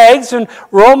filthy rags, and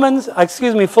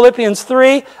Philippians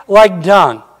 3, like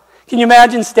dung. Can you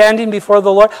imagine standing before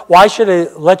the Lord? Why should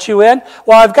I let you in?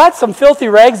 Well, I've got some filthy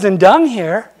rags and dung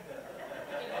here.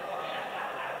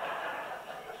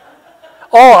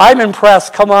 Oh, I'm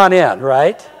impressed. Come on in,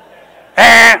 right?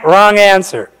 Wrong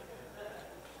answer.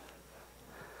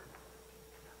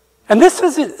 And this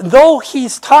is, though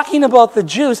he's talking about the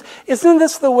Jews, isn't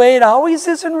this the way it always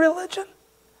is in religion?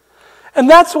 And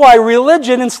that's why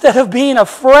religion, instead of being a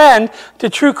friend to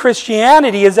true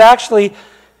Christianity, is actually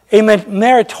a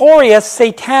meritorious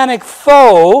satanic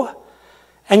foe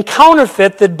and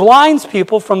counterfeit that blinds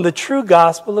people from the true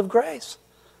gospel of grace.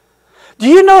 Do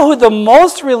you know who the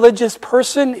most religious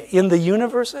person in the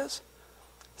universe is?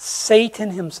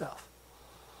 Satan himself.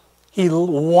 He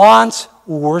wants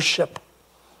worship.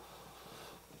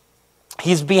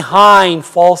 He's behind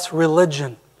false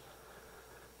religion.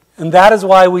 And that is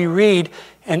why we read,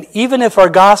 and even if our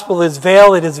gospel is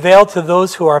veiled, it is veiled to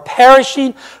those who are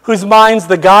perishing, whose minds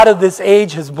the God of this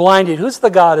age has blinded. Who's the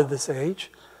God of this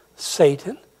age?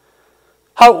 Satan.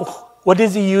 What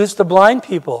does he use to blind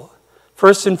people?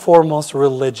 First and foremost,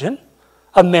 religion,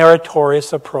 a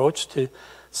meritorious approach to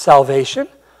salvation,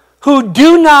 who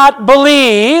do not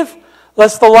believe,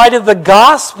 lest the light of the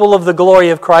gospel of the glory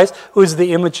of Christ, who is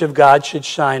the image of God, should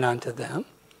shine unto them.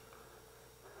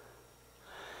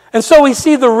 And so we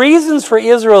see the reasons for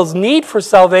Israel's need for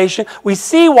salvation. We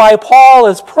see why Paul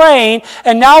is praying.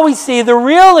 And now we see the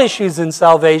real issues in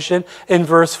salvation in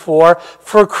verse 4.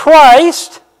 For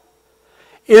Christ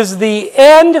is the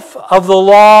end of the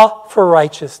law for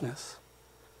righteousness.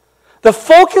 The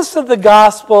focus of the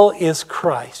gospel is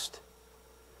Christ.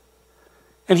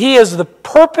 And he is the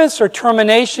purpose or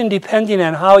termination, depending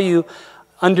on how you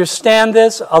understand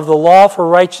this, of the law for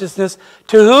righteousness.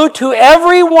 To who? To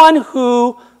everyone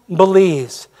who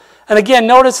believes. And again,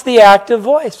 notice the active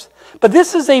voice. But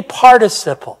this is a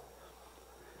participle.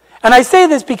 And I say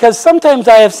this because sometimes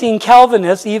I have seen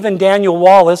Calvinists, even Daniel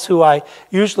Wallace, who I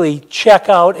usually check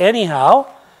out anyhow,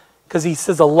 because he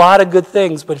says a lot of good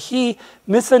things, but he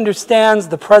misunderstands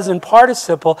the present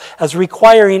participle as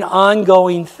requiring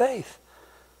ongoing faith,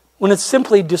 when it's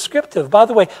simply descriptive. By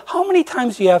the way, how many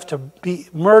times do you have to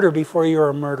murder before you're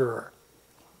a murderer?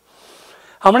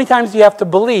 How many times do you have to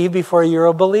believe before you're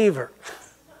a believer?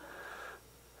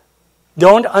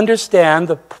 Don't understand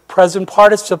the present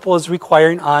participle as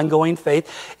requiring ongoing faith.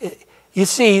 You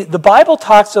see, the Bible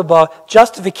talks about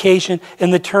justification in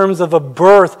the terms of a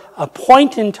birth, a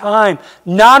point in time,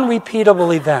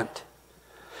 non-repeatable event.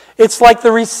 It's like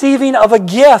the receiving of a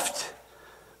gift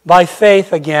by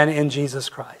faith again in Jesus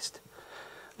Christ.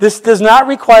 This does not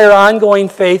require ongoing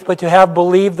faith, but to have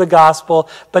believed the gospel.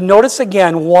 But notice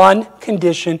again, one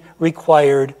condition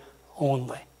required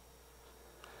only.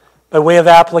 By way of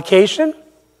application,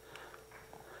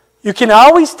 you can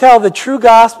always tell the true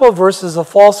gospel versus a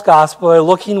false gospel by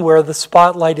looking where the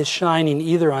spotlight is shining,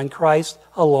 either on Christ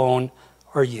alone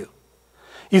or you.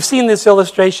 You've seen this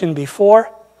illustration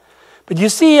before, but you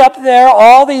see up there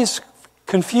all these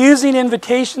confusing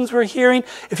invitations we're hearing.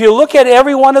 If you look at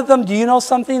every one of them, do you know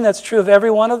something that's true of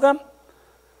every one of them?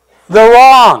 They're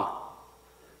wrong.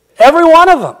 Every one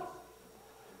of them.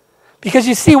 Because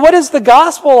you see, what is the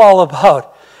gospel all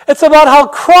about? It's about how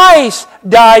Christ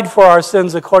died for our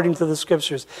sins according to the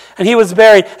Scriptures. And he was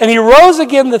buried. And he rose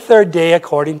again the third day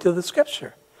according to the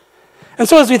Scripture. And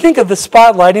so as we think of the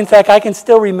spotlight, in fact, I can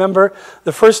still remember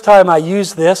the first time I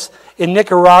used this in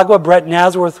Nicaragua. Brett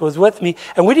Nasworth was with me.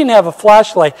 And we didn't have a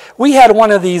flashlight. We had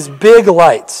one of these big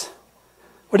lights.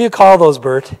 What do you call those,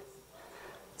 Bert?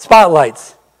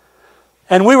 Spotlights.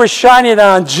 And we were shining it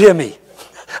on Jimmy.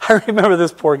 I remember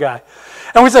this poor guy.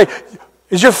 And we say,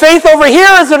 is your faith over here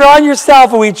or is it on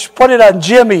yourself? And we put it on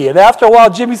Jimmy. And after a while,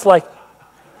 Jimmy's like...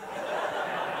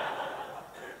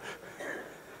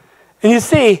 And you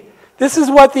see, this is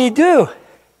what they do.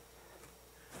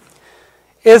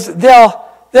 Is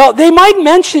they might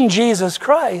mention Jesus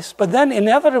Christ, but then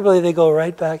inevitably they go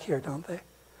right back here, don't they?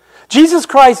 Jesus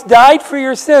Christ died for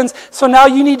your sins, so now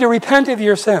you need to repent of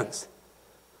your sins.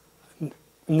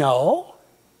 No.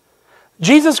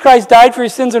 Jesus Christ died for your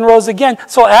sins and rose again,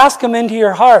 so ask him into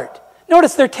your heart.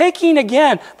 Notice they're taking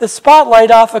again the spotlight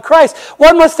off of Christ.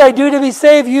 What must I do to be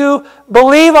saved? You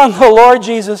believe on the Lord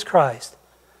Jesus Christ,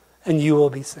 and you will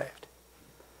be saved.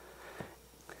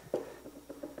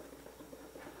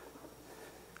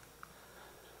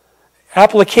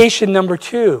 Application number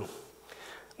 2.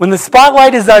 When the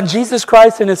spotlight is on Jesus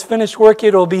Christ and his finished work,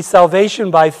 it will be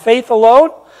salvation by faith alone.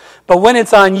 But when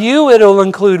it's on you, it will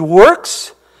include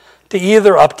works to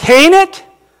either obtain it,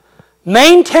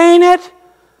 maintain it,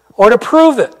 or to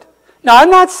prove it. Now, I'm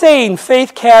not saying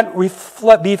faith can't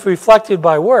be reflected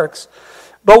by works,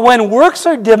 but when works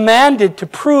are demanded to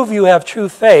prove you have true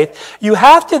faith, you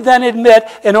have to then admit,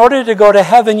 in order to go to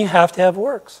heaven, you have to have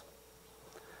works.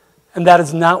 And that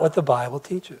is not what the Bible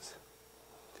teaches.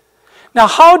 Now,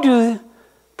 how do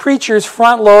preachers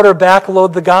front load or back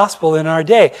load the gospel in our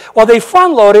day? Well, they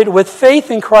front load it with faith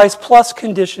in Christ plus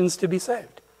conditions to be saved.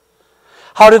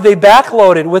 How do they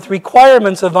backload it? With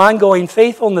requirements of ongoing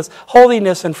faithfulness,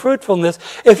 holiness, and fruitfulness.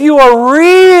 If you are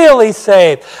really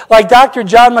saved, like Dr.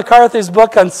 John MacArthur's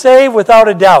book on Saved Without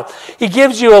a Doubt, he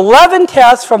gives you 11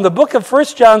 tests from the book of 1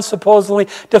 John, supposedly,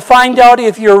 to find out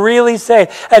if you're really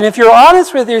saved. And if you're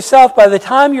honest with yourself, by the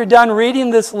time you're done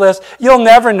reading this list, you'll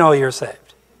never know you're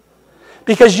saved.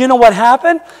 Because you know what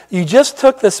happened? You just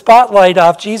took the spotlight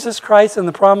off Jesus Christ and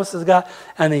the promises of God,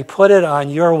 and he put it on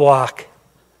your walk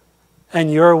and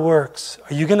your works.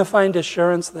 Are you going to find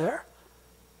assurance there?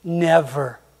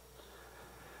 Never.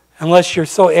 Unless you're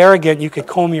so arrogant you could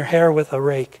comb your hair with a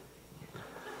rake.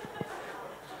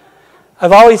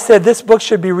 I've always said this book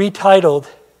should be retitled,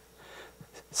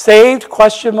 Saved, ?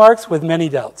 With Many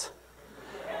Doubts.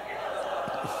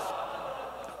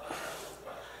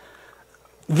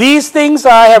 These things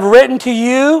I have written to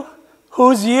you.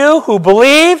 Who's you? Who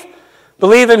believe?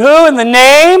 Believe in who? In the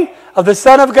name of the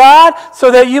Son of God,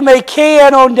 so that you may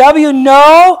KNOW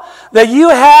know that you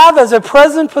have as a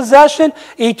present possession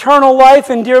eternal life.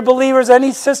 And dear believers,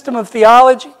 any system of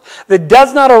theology that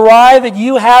does not arrive at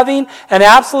you having an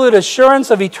absolute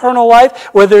assurance of eternal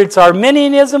life, whether it's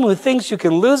Arminianism, who thinks you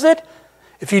can lose it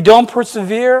if you don't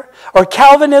persevere, or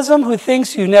Calvinism, who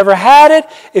thinks you never had it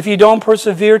if you don't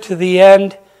persevere to the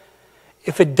end,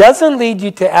 if it doesn't lead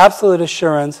you to absolute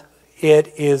assurance,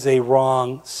 it is a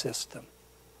wrong system.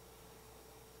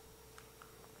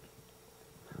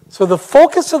 So the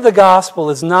focus of the gospel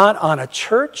is not on a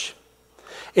church.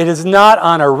 It is not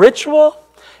on a ritual.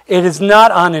 It is not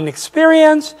on an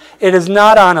experience. It is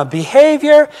not on a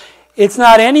behavior. It's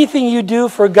not anything you do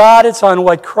for God. It's on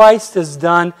what Christ has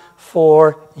done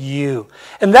for you.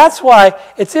 And that's why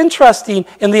it's interesting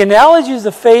in the analogies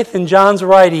of faith in John's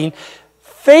writing,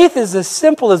 faith is as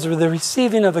simple as the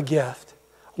receiving of a gift.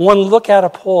 One look at a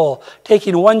pole,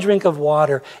 taking one drink of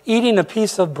water, eating a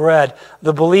piece of bread,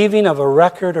 the believing of a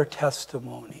record or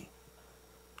testimony.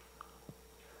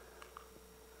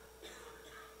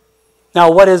 Now,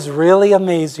 what is really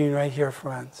amazing right here,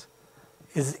 friends,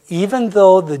 is even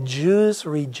though the Jews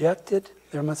rejected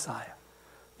their Messiah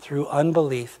through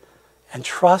unbelief and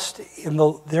trust in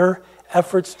their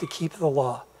efforts to keep the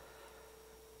law,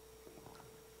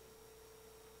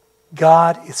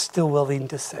 God is still willing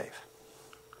to save.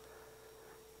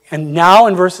 And now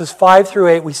in verses 5 through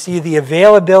 8, we see the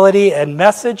availability and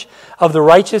message of the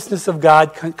righteousness of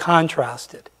God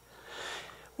contrasted.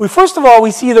 First of all,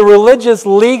 we see the religious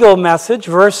legal message.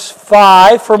 Verse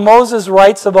 5, for Moses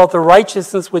writes about the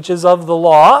righteousness which is of the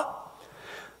law.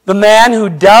 The man who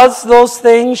does those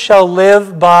things shall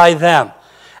live by them.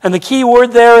 And the key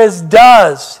word there is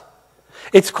does.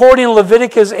 It's quoting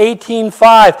Leviticus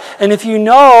 18:5. And if you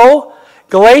know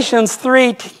Galatians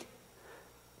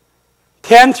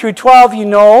 3:10 through 12, you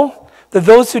know that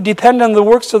those who depend on the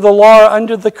works of the law are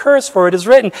under the curse, for it is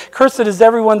written, cursed is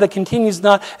everyone that continues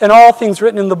not in all things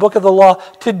written in the book of the law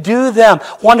to do them.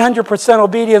 100%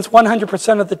 obedience,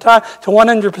 100% of the time to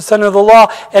 100% of the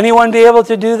law. Anyone be able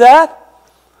to do that?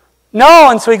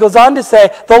 No, and so he goes on to say,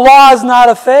 the law is not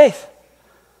of faith,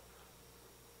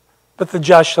 but the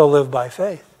just shall live by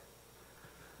faith.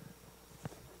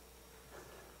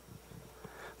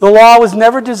 The law was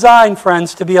never designed,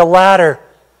 friends, to be a ladder,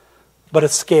 but a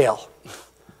scale.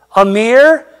 A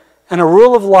mirror and a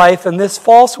rule of life, and this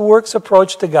false works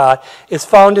approach to God is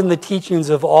found in the teachings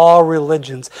of all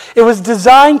religions. It was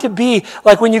designed to be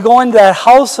like when you go into that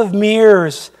house of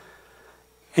mirrors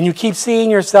and you keep seeing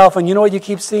yourself, and you know what you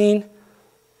keep seeing?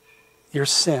 Your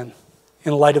sin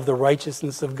in light of the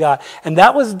righteousness of God. And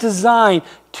that was designed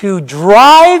to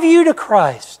drive you to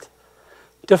Christ,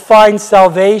 to find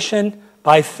salvation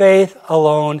by faith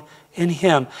alone in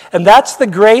Him. And that's the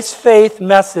grace-faith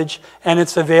message and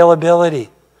its availability.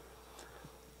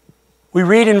 We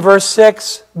read in verse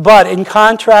 6, but in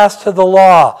contrast to the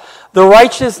law, the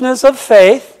righteousness of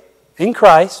faith in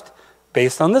Christ,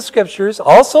 based on the Scriptures,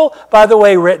 also, by the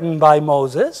way, written by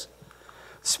Moses,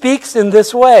 speaks in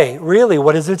this way. Really,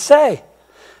 what does it say?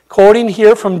 Quoting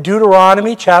here from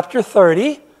Deuteronomy chapter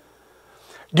 30,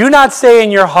 do not say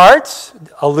in your hearts,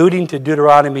 alluding to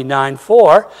Deuteronomy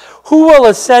 9:4, who will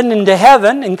ascend into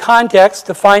heaven, in context,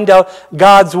 to find out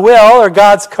God's will or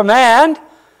God's command,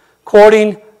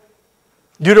 quoting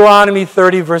Deuteronomy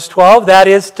 30, verse 12, that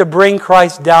is to bring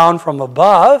Christ down from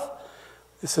above.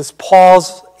 This is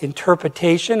Paul's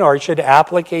interpretation, or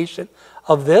application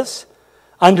of this,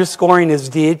 underscoring his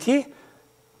deity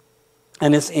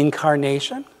and his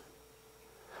incarnation.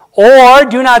 Or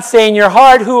do not say in your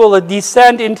heart, who will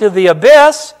descend into the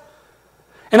abyss.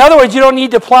 In other words, you don't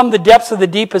need to plumb the depths of the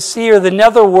deepest sea or the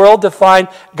netherworld to find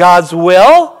God's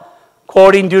will.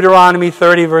 Quoting Deuteronomy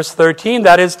 30, verse 13,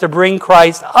 that is to bring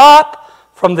Christ up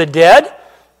from the dead,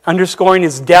 underscoring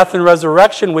his death and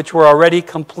resurrection, which were already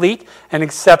complete and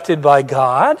accepted by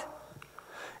God.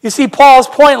 You see, Paul's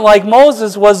point, like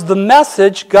Moses, was the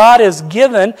message God has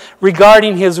given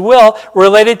regarding His will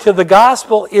related to the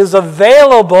gospel is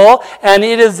available and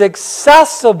it is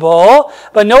accessible.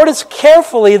 But notice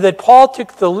carefully that Paul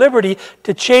took the liberty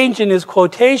to change in his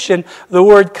quotation the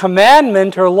word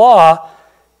commandment or law,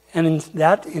 and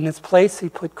in its place he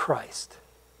put Christ.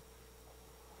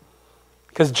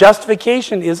 Because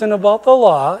justification isn't about the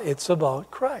law, it's about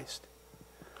Christ.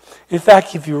 In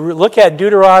fact, if you look at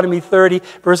Deuteronomy 30,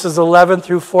 verses 11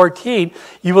 through 14,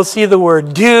 you will see the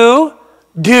word do,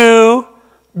 do,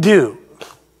 do.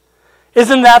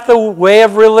 Isn't that the way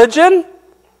of religion?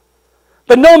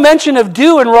 But no mention of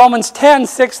do in Romans 10,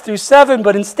 6 through 7,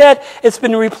 but instead it's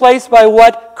been replaced by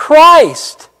what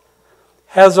Christ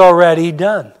has already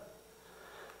done.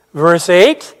 Verse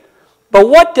 8, but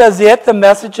what does the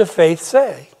message of faith,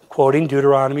 say? Quoting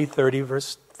Deuteronomy 30,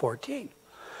 verse 14.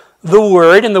 The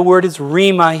word, and the word is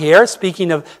rhema here,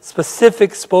 speaking of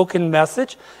specific spoken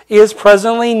message, is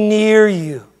presently near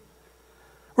you.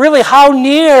 Really, how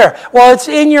near? Well, it's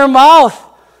in your mouth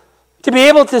to be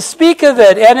able to speak of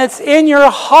it, and it's in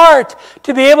your heart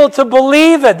to be able to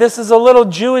believe it. This is a little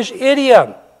Jewish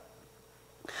idiom.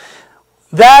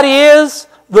 That is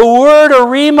the word or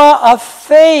rhema of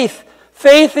faith.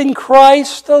 Faith in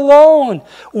Christ alone,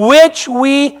 which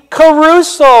we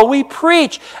carousel, we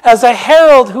preach as a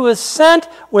herald who is sent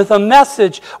with a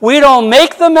message. We don't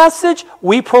make the message,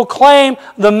 we proclaim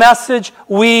the message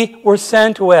we were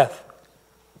sent with.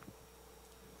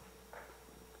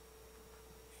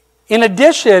 In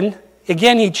addition,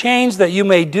 again, he changed that you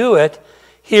may do it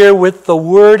here with the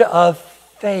word of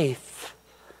faith.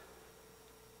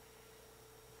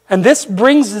 And this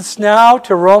brings us now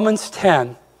to Romans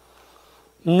 10.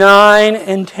 9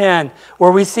 and 10,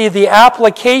 where we see the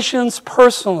applications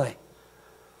personally.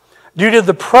 Due to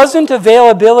the present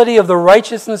availability of the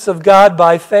righteousness of God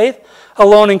by faith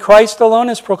alone in Christ alone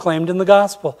is proclaimed in the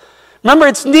gospel. Remember,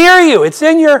 it's near you. It's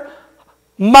in your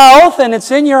mouth and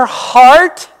it's in your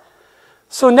heart.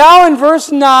 So now in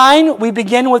verse 9, we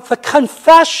begin with the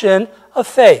confession of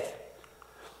faith.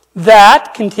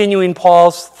 That, continuing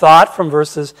Paul's thought from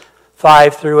verses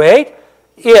 5 through 8,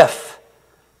 if.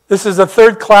 This is a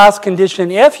third-class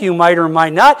condition, if you might or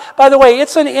might not. By the way,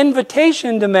 it's an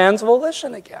invitation to man's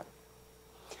volition again.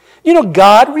 You know,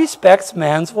 God respects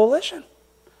man's volition.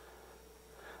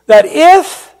 That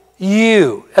if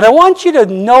you, and I want you to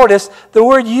notice the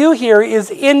word you here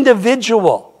is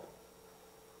individual.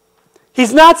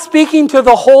 He's not speaking to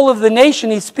the whole of the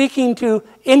nation. He's speaking to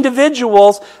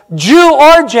individuals, Jew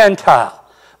or Gentile,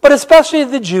 but especially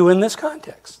the Jew in this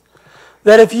context.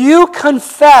 That if you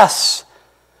confess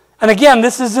And again,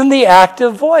 this is in the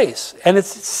active voice, and it's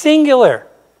singular,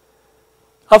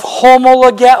 of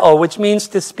homologeo, which means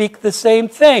to speak the same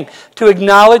thing, to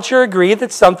acknowledge or agree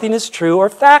that something is true or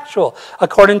factual,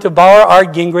 according to Bauer, R.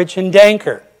 Gingrich, and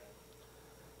Danker.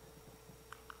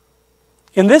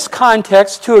 In this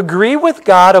context, to agree with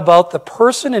God about the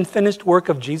person and finished work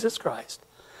of Jesus Christ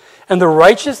and the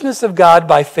righteousness of God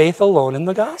by faith alone in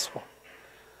the gospel.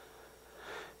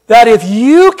 That if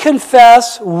you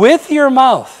confess with your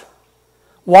mouth,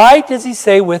 why does he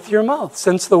say with your mouth?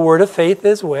 Since the word of faith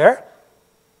is where?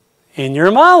 In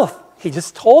your mouth. He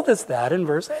just told us that in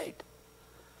verse 8.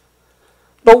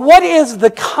 But what is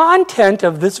the content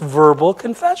of this verbal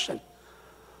confession?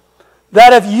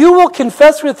 That if you will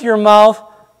confess with your mouth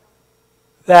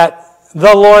that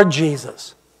the Lord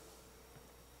Jesus,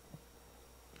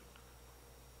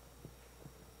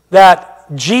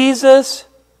 that Jesus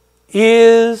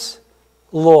is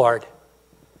Lord,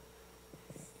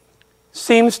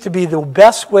 seems to be the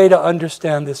best way to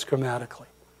understand this grammatically.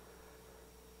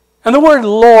 And the word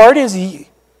Lord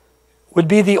would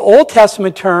be the Old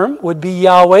Testament term, would be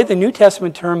Yahweh. The New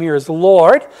Testament term here is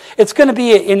Lord. It's going to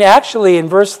be actually in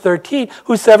verse 13,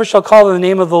 whosoever shall call on the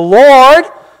name of the Lord,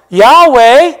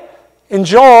 Yahweh, in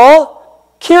Joel,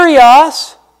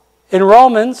 Kyrios, in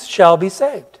Romans, shall be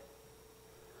saved.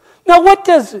 Now, what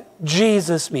does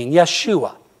Jesus mean?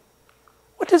 Yeshua.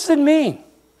 What does it mean?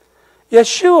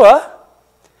 Yeshua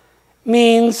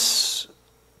means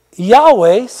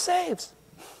Yahweh saves.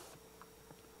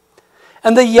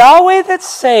 And the Yahweh that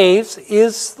saves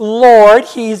is Lord.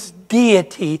 He's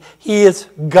deity. He is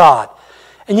God.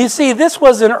 And you see, this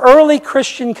was an early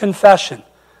Christian confession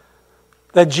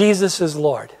that Jesus is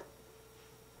Lord.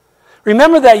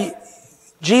 Remember that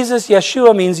Jesus,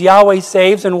 Yeshua, means Yahweh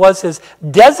saves and was his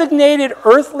designated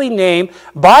earthly name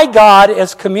by God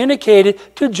as communicated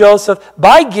to Joseph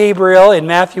by Gabriel in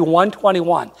Matthew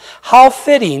 1:21. How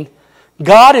fitting,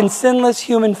 God in sinless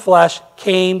human flesh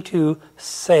came to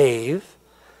save.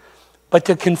 But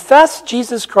to confess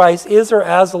Jesus Christ is or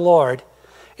as Lord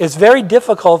is very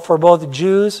difficult for both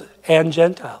Jews and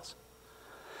Gentiles.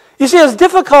 You see, it's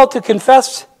difficult to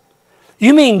confess.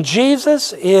 You mean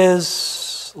Jesus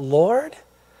is Lord?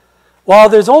 Well,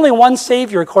 there's only one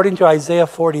Savior according to Isaiah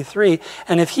 43,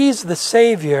 and if he's the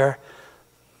Savior,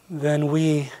 then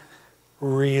we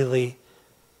really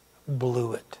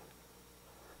blew it.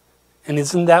 And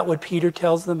isn't that what Peter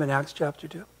tells them in Acts chapter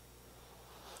 2?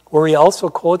 Where he also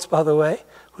quotes, by the way,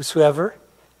 whosoever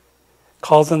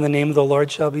calls on the name of the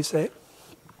Lord shall be saved.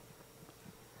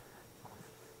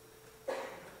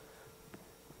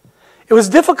 It was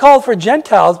difficult for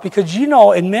Gentiles because,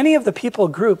 in many of the people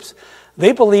groups,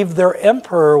 they believed their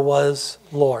emperor was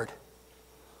Lord.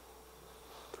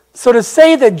 So to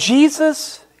say that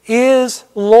Jesus is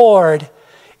Lord,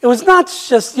 it was not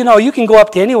just, you can go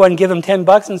up to anyone and give them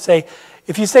 $10 and say,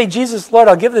 if you say Jesus Lord,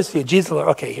 I'll give this to you. Jesus Lord,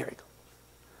 okay, here you go.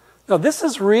 No, this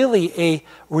is really a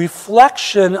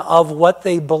reflection of what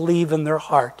they believe in their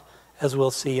heart, as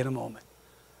we'll see in a moment.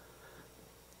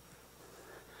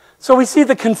 So we see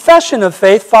the confession of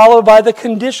faith followed by the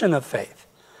condition of faith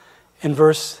in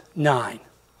verse 9.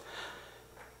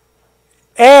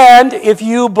 And if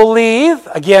you believe,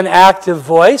 again, active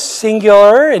voice,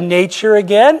 singular in nature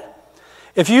again.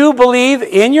 If you believe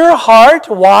in your heart,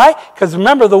 why? Because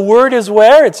remember, the word is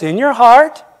where? It's in your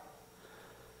heart.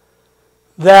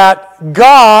 That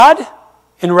God,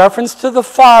 in reference to the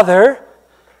Father,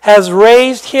 has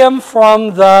raised him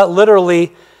from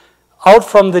literally, out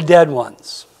from the dead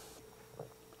ones.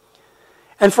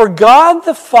 And for God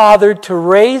the Father to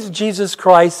raise Jesus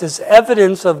Christ is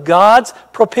evidence of God's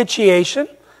propitiation,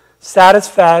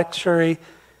 satisfactory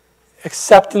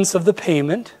acceptance of the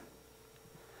payment.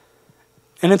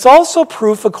 And it's also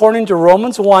proof, according to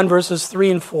Romans 1, verses 3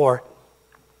 and 4,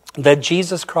 that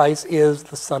Jesus Christ is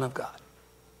the Son of God.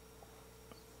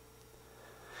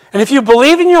 And if you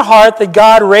believe in your heart that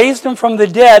God raised him from the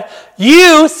dead,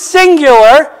 you,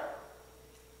 singular,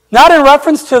 not in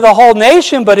reference to the whole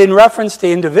nation, but in reference to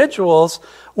individuals,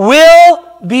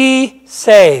 will be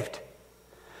saved.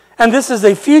 And this is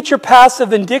a future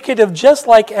passive indicative, just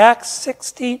like Acts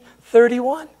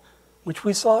 16:31, which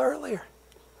we saw earlier.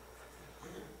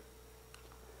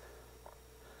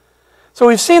 So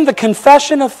we've seen the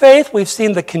confession of faith, we've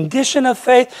seen the condition of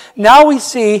faith. Now we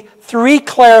see three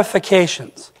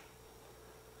clarifications.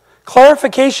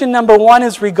 Clarification number one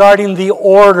is regarding the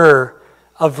order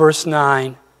of verse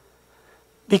 9.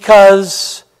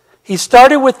 Because he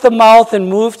started with the mouth and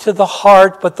moved to the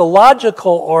heart, but the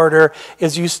logical order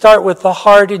is you start with the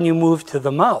heart and you move to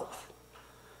the mouth.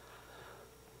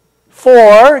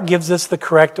 4 gives us the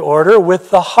correct order. With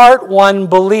the heart one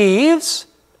believes,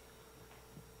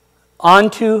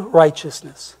 unto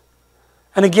righteousness.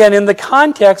 And again, in the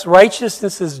context,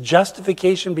 righteousness is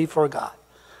justification before God,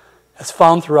 as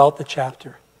found throughout the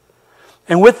chapter.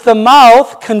 And with the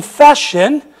mouth,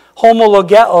 confession,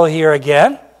 homologeo here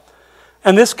again,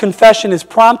 and this confession is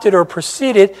prompted or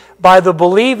preceded by the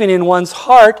believing in one's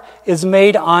heart, is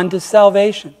made unto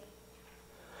salvation.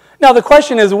 Now the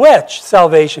question is which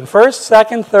salvation? First,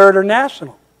 second, third, or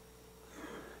national?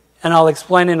 And I'll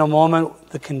explain in a moment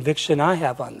the conviction I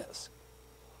have on this.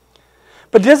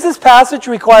 But does this passage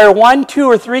require 1, 2,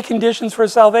 or 3 conditions for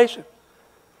salvation?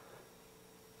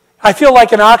 I feel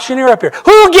like an auctioneer up here.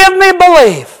 Who'll give me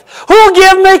belief? Who'll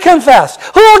give me confess?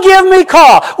 Who'll give me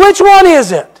call? Which one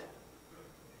is it?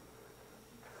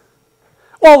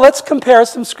 Well, let's compare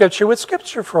some Scripture with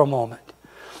Scripture for a moment.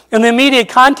 In the immediate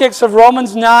context of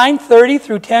Romans 9:30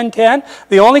 through 10:10,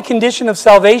 the only condition of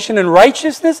salvation and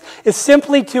righteousness is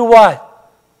simply to what?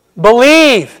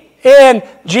 Believe in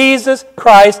Jesus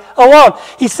Christ alone.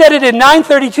 He said it in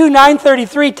 9:32,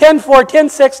 9:33, 10:4,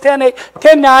 10:6, 10:8,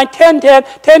 10:9, 10:10,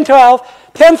 10:12,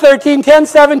 10:13,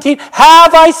 10:17.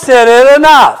 Have I said it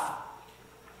enough?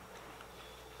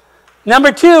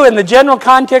 Number 2, in the general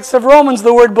context of Romans,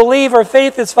 the word believe or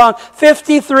faith is found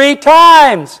 53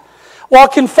 times, while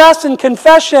confess and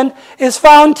confession is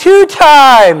found 2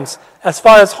 times, as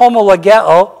far as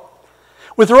homologeo,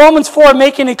 with Romans 4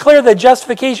 making it clear that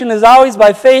justification is always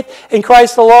by faith in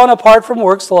Christ alone, apart from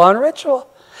works, law, and ritual.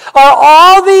 Are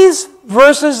all these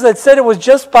verses that said it was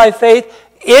just by faith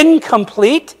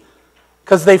incomplete?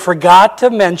 Because they forgot to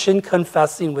mention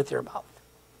confessing with your mouth.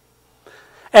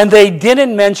 And they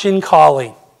didn't mention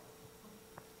calling.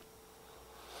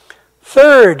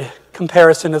 Third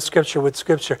comparison of Scripture with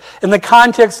Scripture. In the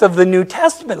context of the New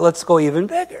Testament, let's go even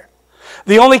bigger.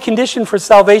 The only condition for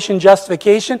salvation,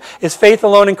 justification, is faith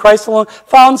alone in Christ alone,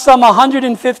 found some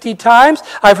 150 times.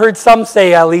 I've heard some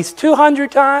say at least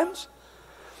 200 times.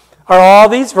 Are all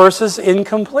these verses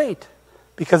incomplete?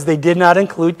 Because they did not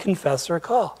include confess or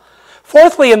call.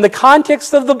 Fourthly, in the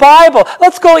context of the Bible,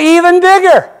 let's go even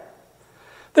bigger.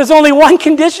 There's only one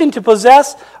condition to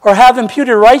possess or have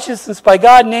imputed righteousness by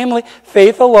God, namely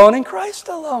faith alone in Christ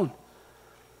alone.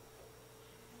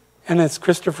 And as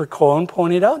Christopher Cohen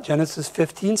pointed out, Genesis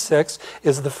 15:6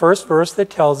 is the first verse that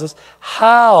tells us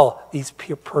how these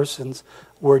persons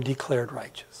were declared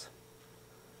righteous.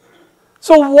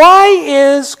 So why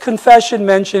is confession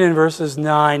mentioned in verses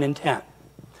 9 and 10?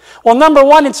 Well, number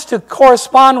 1, it's to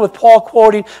correspond with Paul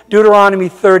quoting Deuteronomy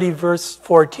 30, verse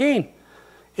 14.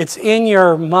 It's in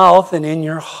your mouth and in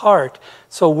your heart.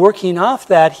 So working off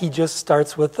that, he just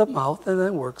starts with the mouth and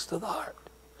then works to the heart.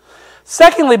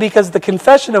 Secondly, because the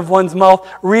confession of one's mouth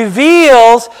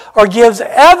reveals or gives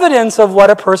evidence of what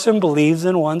a person believes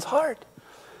in one's heart.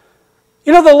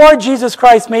 You know, the Lord Jesus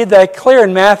Christ made that clear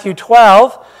in Matthew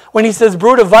 12 when he says,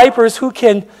 "Brood of vipers,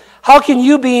 how can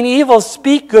you, being evil,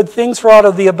 speak good things? For out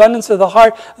of the abundance of the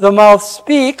heart the mouth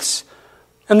speaks."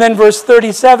 And then verse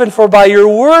 37, "For by your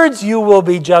words you will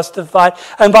be justified,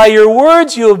 and by your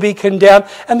words you will be condemned."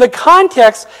 And the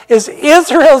context is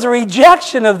Israel's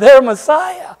rejection of their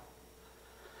Messiah.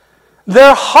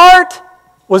 Their heart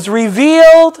was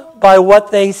revealed by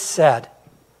what they said.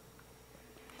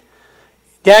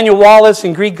 Daniel Wallace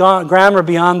in Greek Grammar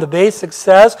Beyond the Basics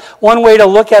says, one way to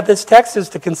look at this text is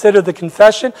to consider the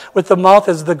confession with the mouth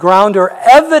as the ground or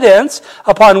evidence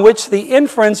upon which the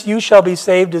inference "you shall be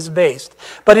saved" is based.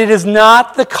 But it is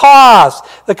not the cause.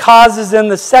 The cause is in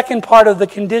the second part of the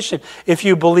condition, if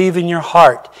you believe in your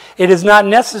heart. It is not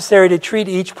necessary to treat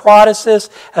each protasis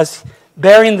as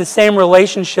bearing the same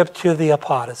relationship to the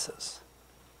apodosis.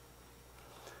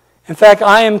 In fact,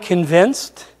 I am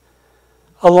convinced,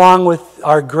 along with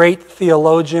our great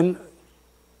theologian,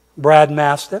 Brad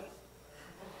Maston,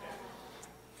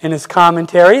 in his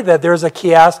commentary, that there's a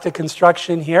chiastic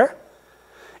construction here.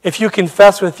 If you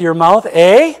confess with your mouth,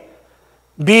 A,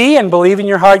 B, and believe in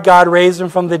your heart God raised him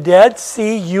from the dead,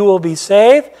 C, you will be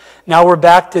saved. Now we're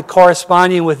back to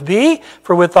corresponding with B,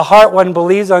 for with the heart one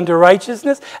believes unto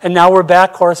righteousness, and now we're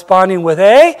back corresponding with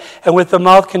A, and with the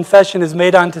mouth confession is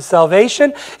made unto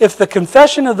salvation. If the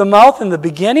confession of the mouth in the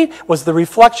beginning was the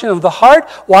reflection of the heart,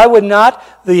 why would not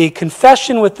the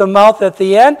confession with the mouth at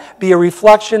the end be a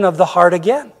reflection of the heart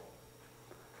again?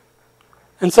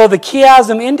 And so the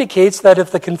chiasm indicates that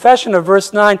if the confession of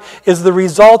verse 9 is the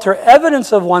result or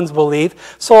evidence of one's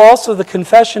belief, so also the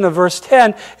confession of verse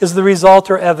 10 is the result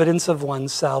or evidence of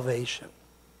one's salvation.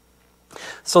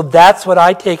 So that's what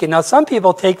I take it. Now some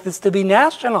people take this to be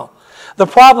national. The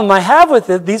problem I have with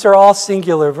it, these are all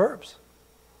singular verbs.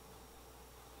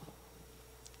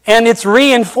 And it's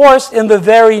reinforced in the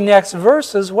very next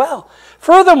verse as well.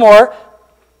 Furthermore,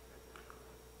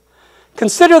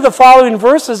 Consider the following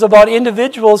verses about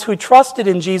individuals who trusted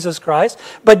in Jesus Christ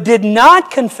but did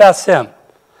not confess him,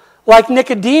 like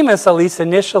Nicodemus, at least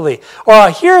initially. Or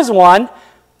here's one,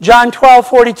 John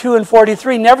 12:42 and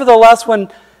 43. Nevertheless,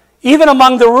 when even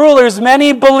among the rulers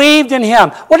many believed in him.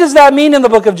 What does that mean in the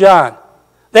book of John?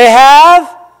 They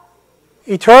have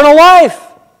eternal life.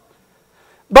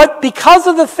 But because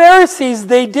of the Pharisees,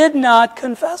 they did not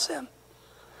confess him,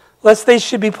 lest they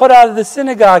should be put out of the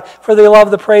synagogue, for they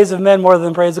love the praise of men more than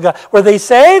the praise of God. Were they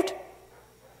saved?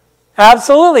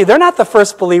 Absolutely. They're not the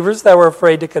first believers that were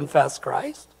afraid to confess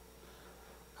Christ.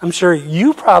 I'm sure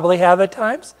you probably have at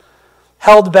times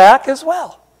held back as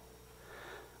well.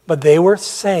 But they were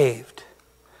saved.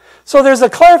 So there's a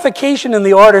clarification in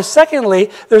the order.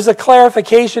 Secondly, there's a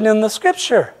clarification in the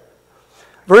Scripture.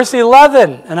 Verse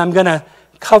 11, and I'm going to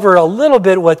cover a little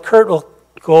bit what Kurt will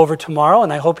go over tomorrow,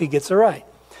 and I hope he gets it right.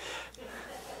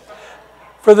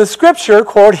 For the Scripture,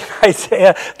 quoting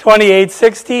Isaiah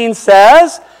 28:16,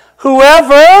 says,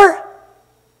 whoever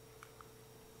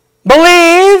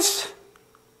believes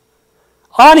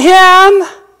on him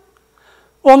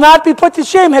will not be put to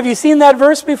shame. Have you seen that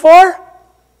verse before?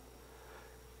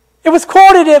 It was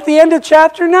quoted at the end of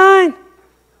chapter 9.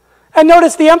 And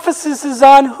notice the emphasis is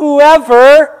on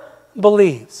whoever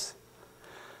believes.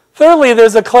 Thirdly,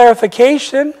 there's a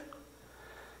clarification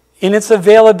in its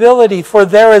availability, for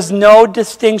there is no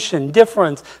distinction,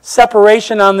 difference,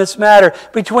 separation on this matter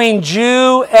between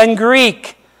Jew and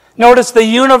Greek. Notice the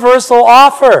universal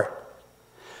offer.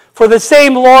 For the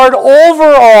same Lord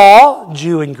over all,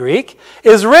 Jew and Greek,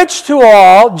 is rich to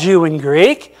all, Jew and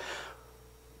Greek,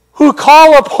 who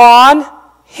call upon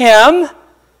him.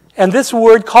 And this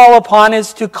word call upon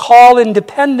is to call in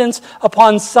dependence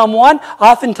upon someone,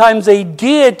 oftentimes a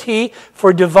deity,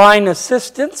 for divine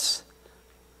assistance.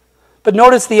 But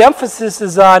notice the emphasis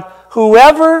is on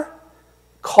whoever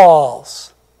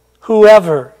calls.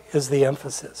 Whoever is the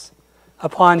emphasis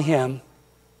upon him.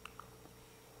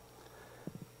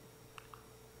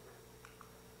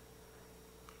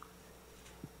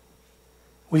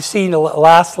 We see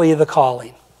lastly the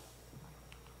calling.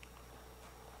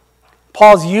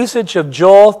 Paul's usage of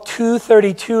Joel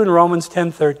 2:32 and Romans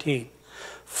 10:13.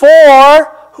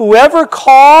 For whoever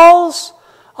calls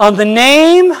on the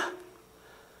name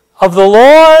of the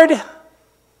Lord,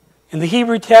 in the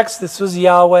Hebrew text this was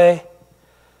Yahweh,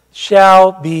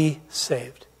 shall be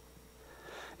saved.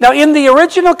 Now in the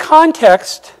original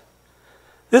context,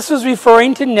 this was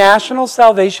referring to national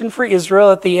salvation for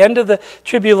Israel at the end of the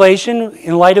tribulation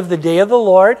in light of the day of the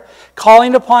Lord,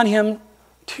 calling upon him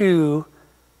to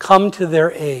come to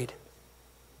their aid.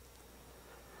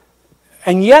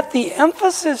 And yet the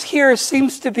emphasis here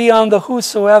seems to be on the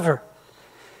whosoever.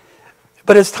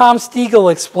 But as Tom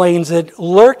Stiegel explains it,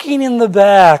 lurking in the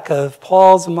back of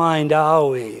Paul's mind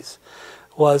always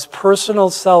was personal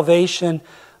salvation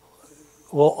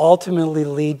will ultimately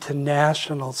lead to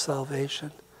national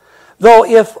salvation. Though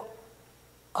if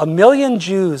 1 million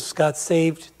Jews got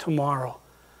saved tomorrow,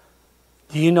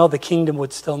 do you know the kingdom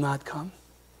would still not come?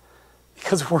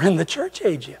 Because we're in the church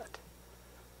age yet.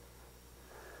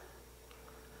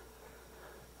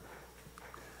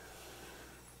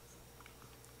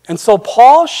 And so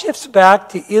Paul shifts back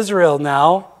to Israel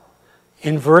now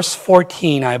in verse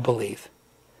 14, I believe.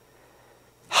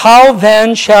 How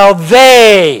then shall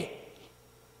they?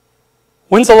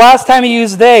 When's the last time he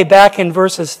used they? Back in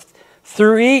verses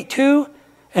 2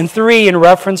 and 3 in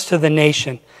reference to the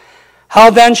nation. How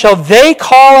then shall they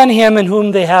call on him in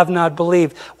whom they have not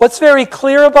believed? What's very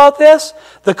clear about this?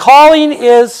 The calling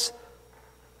is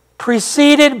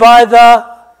preceded by the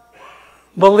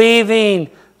believing,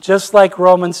 just like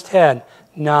Romans 10,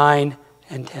 9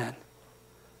 and 10.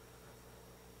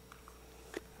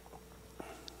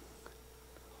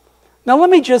 Now let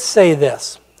me just say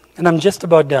this, and I'm just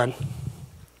about done.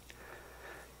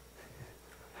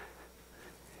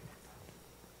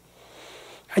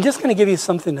 I'm just going to give you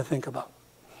something to think about.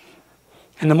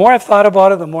 And the more I've thought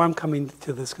about it, the more I'm coming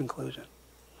to this conclusion.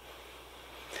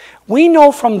 We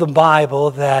know from the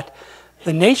Bible that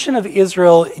the nation of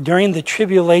Israel during the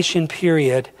tribulation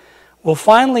period will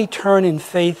finally turn in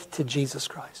faith to Jesus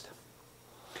Christ.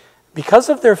 Because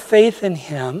of their faith in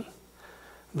him,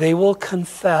 they will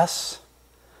confess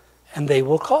and they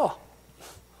will call.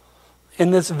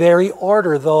 In this very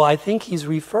order, though I think he's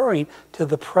referring to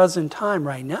the present time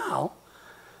right now.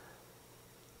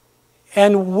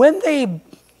 And when they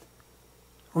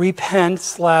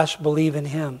repent/believe in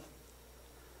him,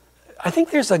 I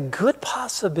think there's a good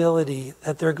possibility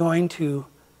that they're going to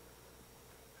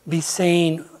be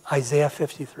saying Isaiah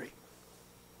 53.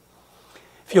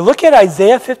 If you look at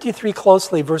Isaiah 53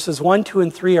 closely, verses 1, 2,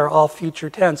 and 3 are all future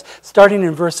tense. Starting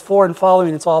in verse 4 and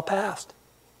following, it's all past.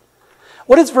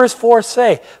 What does verse 4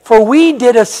 say? For we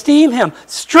did esteem him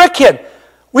stricken.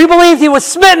 We believed he was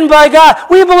smitten by God.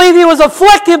 We believed he was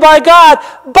afflicted by God.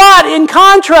 But in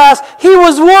contrast, he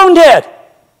was wounded.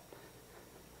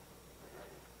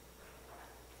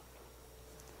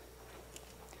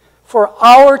 For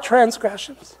our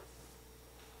transgressions.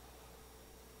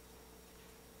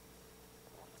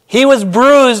 He was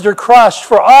bruised or crushed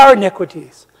for our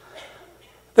iniquities.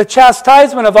 The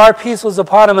chastisement of our peace was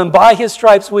upon him, and by his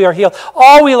stripes we are healed.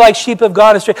 All we like sheep have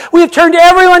gone astray. We have turned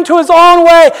everyone to his own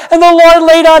way, and the Lord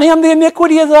laid on him the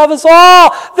iniquities of us all.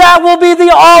 That will be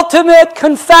the ultimate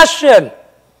confession.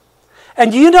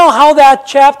 And do you know how that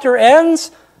chapter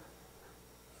ends?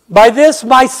 By this,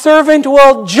 my servant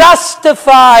will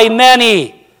justify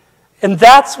many. And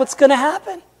that's what's going to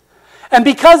happen. And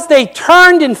because they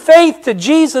turned in faith to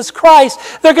Jesus Christ,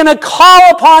 they're going to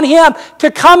call upon him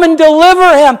to come and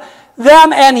deliver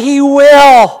them, and he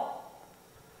will.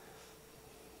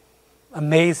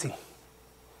 Amazing.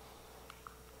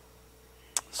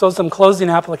 So some closing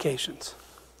applications.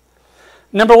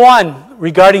 Number one,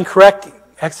 regarding correct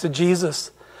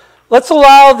exegesis. Let's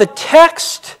allow the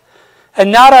text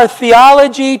and not our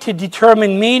theology to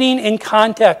determine meaning and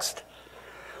context,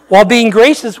 while being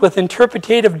gracious with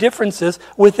interpretative differences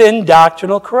within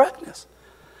doctrinal correctness.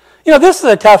 You know, this is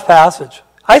a tough passage.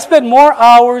 I spent more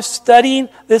hours studying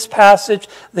this passage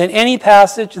than any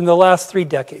passage in the last 3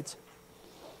 decades.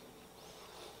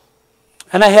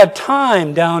 And I had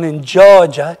time down in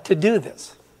Georgia to do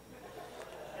this.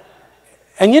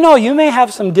 And you know, you may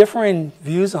have some differing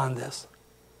views on this.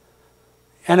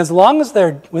 And as long as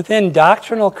they're within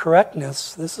doctrinal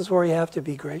correctness, this is where you have to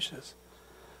be gracious.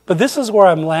 But this is where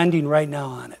I'm landing right now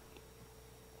on it.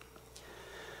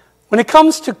 When it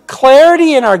comes to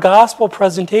clarity in our gospel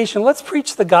presentation, let's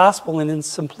preach the gospel in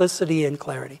simplicity and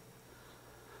clarity.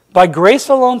 By grace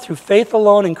alone, through faith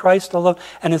alone, in Christ alone,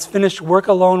 and his finished work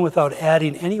alone without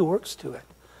adding any works to it,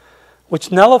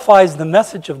 which nullifies the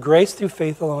message of grace through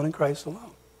faith alone in Christ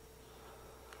alone.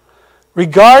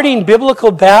 Regarding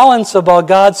biblical balance about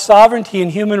God's sovereignty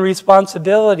and human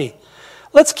responsibility,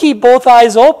 let's keep both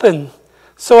eyes open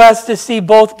so as to see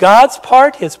both God's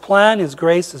part, his plan, his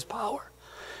grace, his power,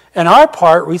 and our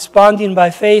part, responding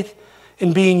by faith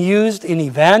in being used in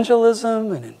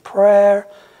evangelism and in prayer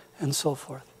and so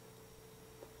forth.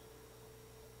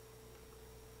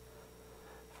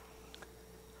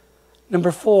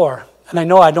 Number 4, and I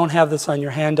know I don't have this on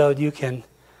your handout, you can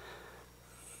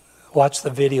watch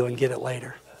the video and get it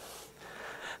later.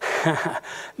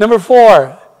 Number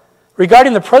 4,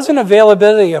 regarding the present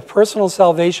availability of personal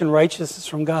salvation, righteousness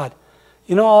from God.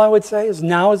 You know, all I would say is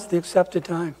now is the accepted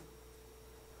time.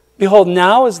 Behold,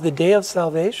 now is the day of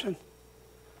salvation.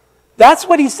 That's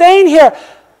what he's saying here.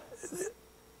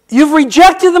 You've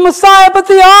rejected the Messiah, but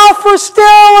the offer's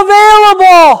still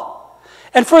available.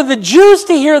 And for the Jews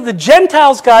to hear the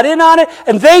Gentiles got in on it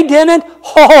and they didn't,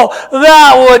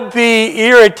 that would be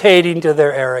irritating to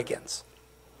their arrogance.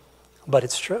 But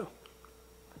it's true.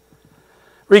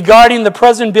 Regarding the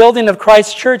present building of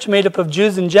Christ's church made up of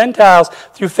Jews and Gentiles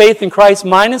through faith in Christ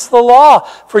minus the law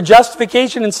for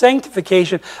justification and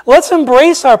sanctification, let's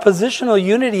embrace our positional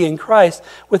unity in Christ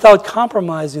without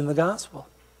compromising the gospel.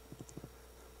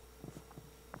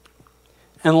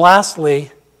 And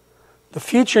lastly, the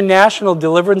future national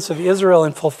deliverance of Israel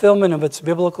and fulfillment of its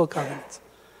biblical covenants.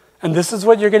 And this is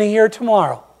what you're going to hear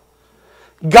tomorrow.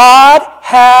 God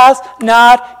has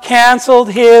not canceled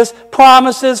his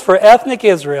promises for ethnic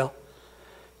Israel.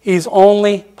 He's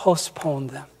only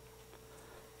postponed them.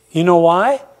 You know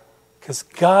why? Because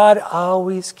God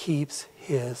always keeps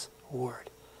his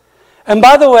word. And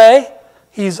by the way,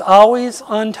 he's always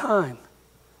on time.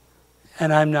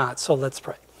 And I'm not, so let's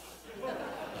pray.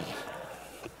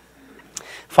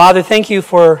 Father, thank you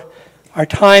for our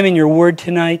time in your word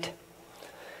tonight.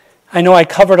 I know I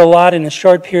covered a lot in a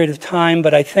short period of time,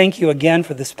 but I thank you again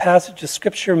for this passage of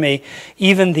Scripture. May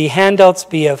even the handouts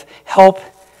be of help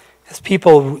as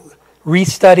people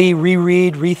restudy,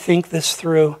 reread, rethink this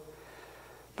through.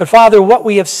 But Father, what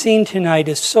we have seen tonight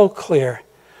is so clear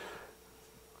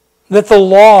that the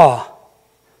law,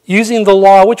 using the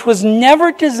law, which was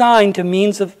never designed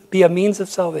to be a means of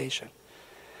salvation,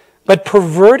 but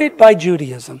perverted by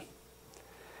Judaism,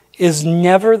 is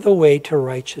never the way to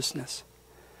righteousness.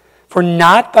 For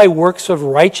not by works of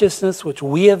righteousness which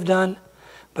we have done,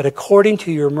 but according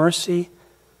to your mercy,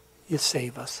 you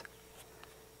save us.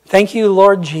 Thank you,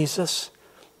 Lord Jesus,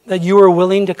 that you are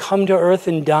willing to come to earth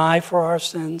and die for our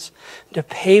sins, to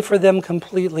pay for them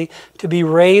completely, to be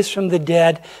raised from the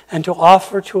dead, and to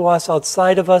offer to us,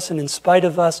 outside of us and in spite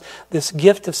of us, this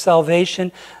gift of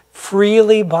salvation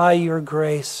freely by your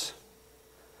grace,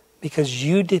 because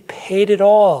you paid it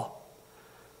all.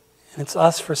 And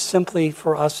it's simply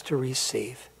for us to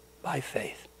receive by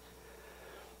faith.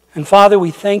 And Father,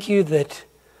 we thank you that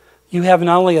you have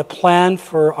not only a plan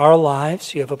for our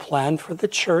lives, you have a plan for the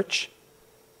church,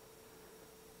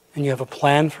 and you have a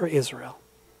plan for Israel.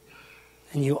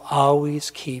 And you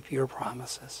always keep your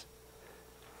promises.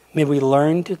 May we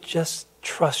learn to just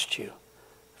trust you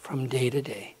from day to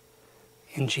day.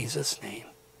 In Jesus' name,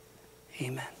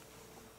 amen.